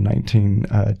City in the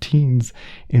 19-teens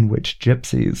in which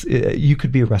gypsies, you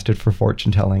could be arrested for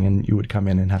fortune telling and you would come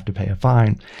in and have to pay a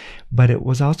fine. But it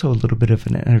was also a little bit of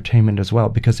an entertainment as well,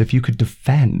 because if you could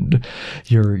defend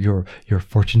your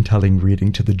fortune telling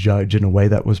reading to the judge in a way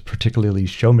that was particularly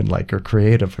showmanlike or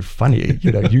creative or funny,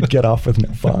 you know, you'd get off with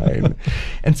no fine.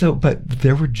 And so, but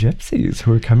there were gypsies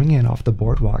who were coming in off the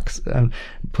boardwalks and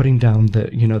putting down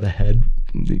the, you know, the head,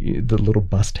 the little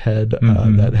bust head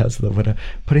that has the whatever,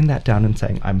 putting that down and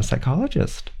saying, I'm a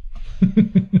psychologist.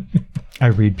 I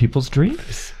read people's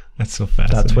dreams. That's so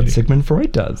fascinating. That's what Sigmund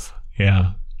Freud does.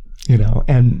 Yeah. You know,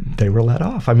 and they were let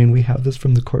off. I mean, we have this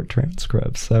from the court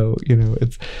transcripts. So, you know,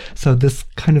 it's, so this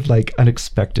kind of like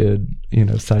unexpected, you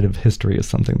know, side of history is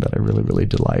something that I really, really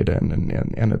delight in.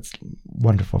 And it's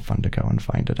wonderful fun to go and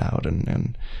find it out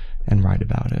and write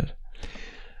about it.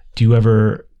 Do you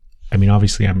ever, I mean,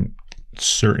 obviously I'm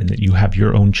certain that you have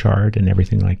your own chart and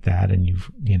everything like that, and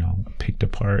you've, you know, picked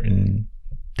apart and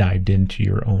dived into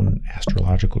your own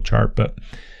astrological chart, but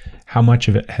how much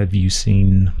of it have you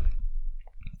seen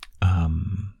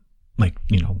like,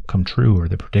 you know, come true, or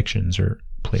the predictions, or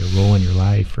play a role in your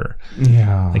life? Or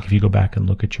like, if you go back and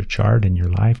look at your chart in your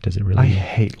life, does it really? I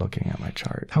hate looking at my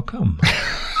chart. How come?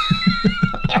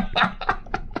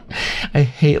 I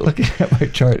hate looking at my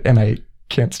chart, and I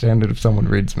can't stand it if someone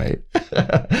reads me.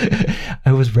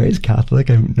 I was raised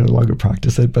Catholic. I no longer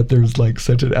practice it, but there's like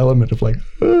such an element of like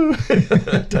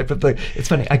type of thing. It's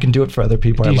funny. I can do it for other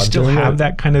people. Do you still have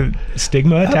that kind of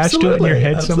stigma attached to it in your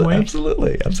head some way?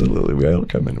 Absolutely. We all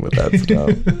come in with that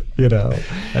stuff, you know.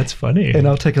 That's funny. And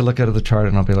I'll take a look at the chart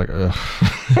and I'll be like, ugh.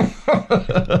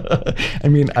 I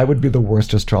mean, I would be the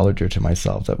worst astrologer to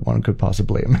myself that one could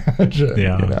possibly imagine,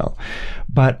 you know.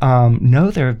 But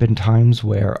no, there have been times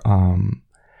where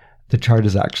the chart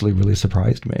has actually really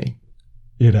surprised me.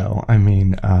 You know, I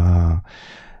mean,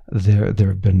 there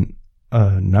have been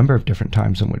a number of different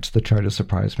times in which the chart has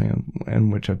surprised me,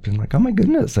 in which I've been like, oh my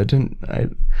goodness,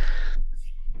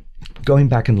 going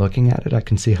back and looking at it, I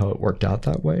can see how it worked out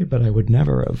that way, but I would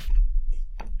never have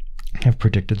have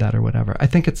predicted that or whatever. I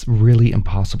think it's really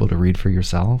impossible to read for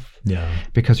yourself. Yeah.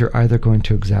 Because you're either going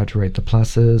to exaggerate the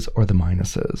pluses or the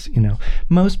minuses.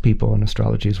 Most people in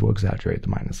astrologies will exaggerate the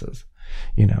minuses.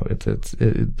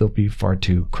 They'll be far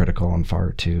too critical and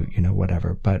far too,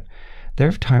 whatever. But there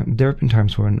have been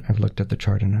times when I've looked at the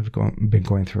chart and I've been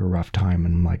going through a rough time,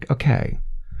 and I'm like, okay,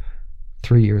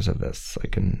 3 years of this, I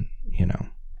can,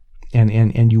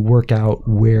 and you work out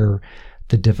where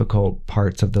the difficult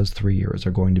parts of those 3 years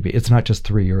are going to be. It's not just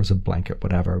 3 years of blanket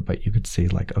whatever, but you could see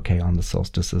like, okay, on the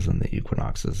solstices and the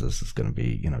equinoxes, this is going to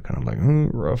be, kind of like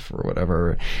rough or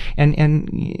whatever. And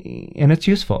it's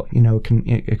useful, it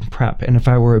can prep. And if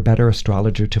I were a better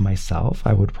astrologer to myself,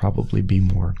 I would probably be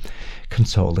more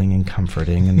consoling and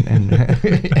comforting and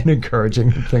and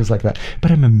encouraging and things like that.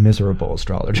 But I'm a miserable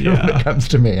astrologer when it comes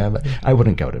to me. I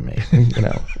wouldn't go to me,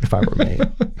 if I were me.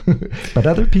 But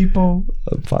other people,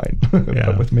 I'm fine. Yeah.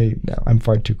 But with me, no, I'm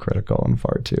far too critical and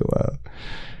far too,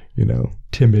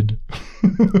 timid.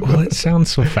 Well, it sounds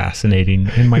so fascinating.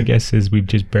 And my guess is we've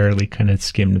just barely kind of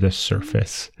skimmed the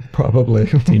surface. Probably.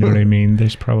 Do you know what I mean?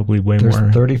 There's probably There's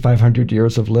more. 3,500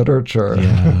 years of literature.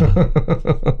 Yeah.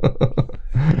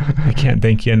 I can't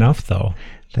thank you enough, though.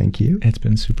 Thank you. It's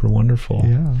been super wonderful.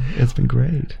 Yeah, it's been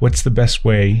great. What's the best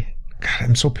way? God,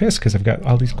 I'm so pissed because I've got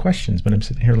all these questions, but I'm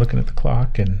sitting here looking at the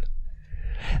clock and...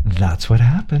 That's what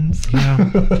happens. Yeah.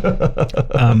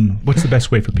 What's the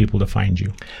best way for people to find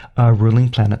you?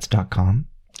 Rulingplanets.com.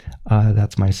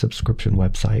 That's my subscription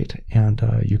website. And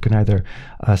you can either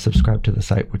subscribe to the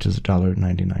site, which is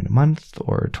 $1.99 a month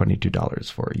or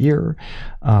 $22 for a year.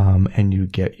 And you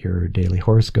get your daily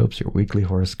horoscopes, your weekly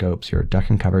horoscopes, your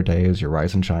deck and cover days, your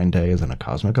rise and shine days, and a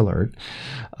cosmic alert.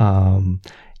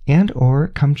 And or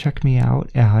come check me out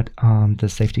at the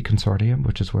Safety Consortium,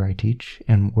 which is where I teach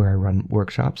and where I run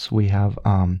workshops. We have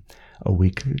a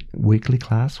weekly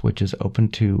class, which is open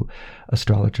to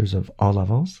astrologers of all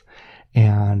levels.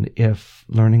 And if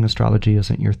learning astrology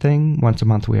isn't your thing, once a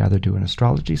month we either do an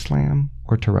astrology slam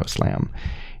or tarot slam.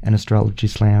 An astrology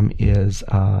slam is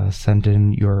send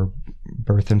in your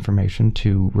birth information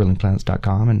to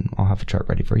rulingplanets.com and I'll have a chart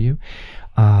ready for you.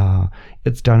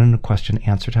 It's done in a question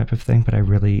answer type of thing, but I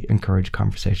really encourage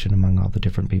conversation among all the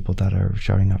different people that are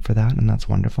showing up for that, and that's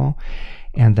wonderful.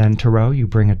 And then tarot, you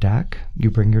bring your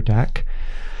deck.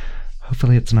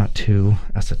 Hopefully it's not too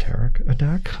esoteric a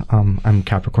deck. I'm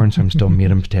Capricorn, so I'm still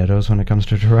meat and potatoes when it comes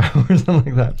to tarot or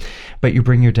something like that. But you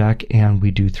bring your deck and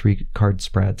we do 3 card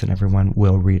spreads, and everyone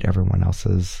will read everyone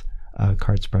else's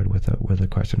card spread with a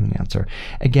question and answer.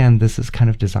 Again, this is kind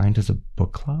of designed as a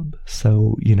book club.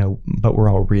 So, but we're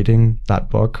all reading that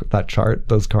book, that chart,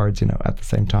 those cards, at the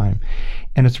same time.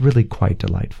 And it's really quite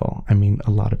delightful. I mean,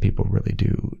 a lot of people really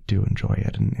do enjoy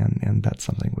it. And that's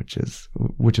something which is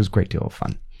a great deal of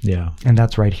fun. Yeah. And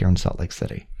that's right here in Salt Lake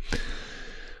City.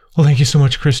 Well, thank you so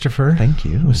much, Christopher. Thank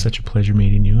you. It was such a pleasure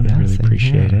meeting you, and I really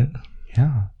appreciate it.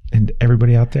 Yeah. And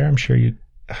everybody out there, I'm sure it's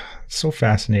so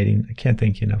fascinating. I can't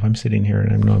thank you enough. I'm sitting here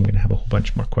and I know I'm going to have a whole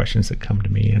bunch more questions that come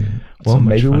to me. And well,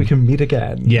 maybe we can meet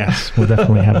again. Yes, we'll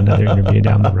definitely have another interview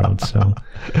down the road. So,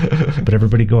 but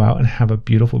everybody go out and have a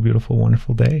beautiful, beautiful,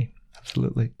 wonderful day.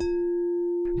 Absolutely.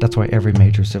 That's why every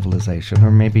major civilization,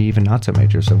 or maybe even not so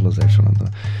major civilization on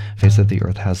the face of the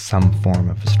earth, has some form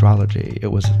of astrology.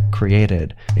 It was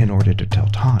created in order to tell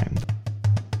time.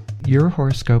 Your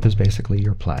horoscope is basically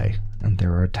your play, and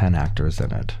there are 10 actors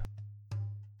in it.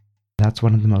 That's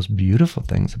one of the most beautiful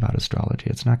things about astrology.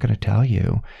 It's not going to tell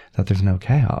you that there's no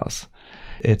chaos.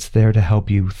 It's there to help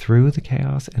you through the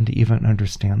chaos and to even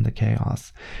understand the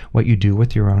chaos. What you do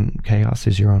with your own chaos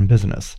is your own business.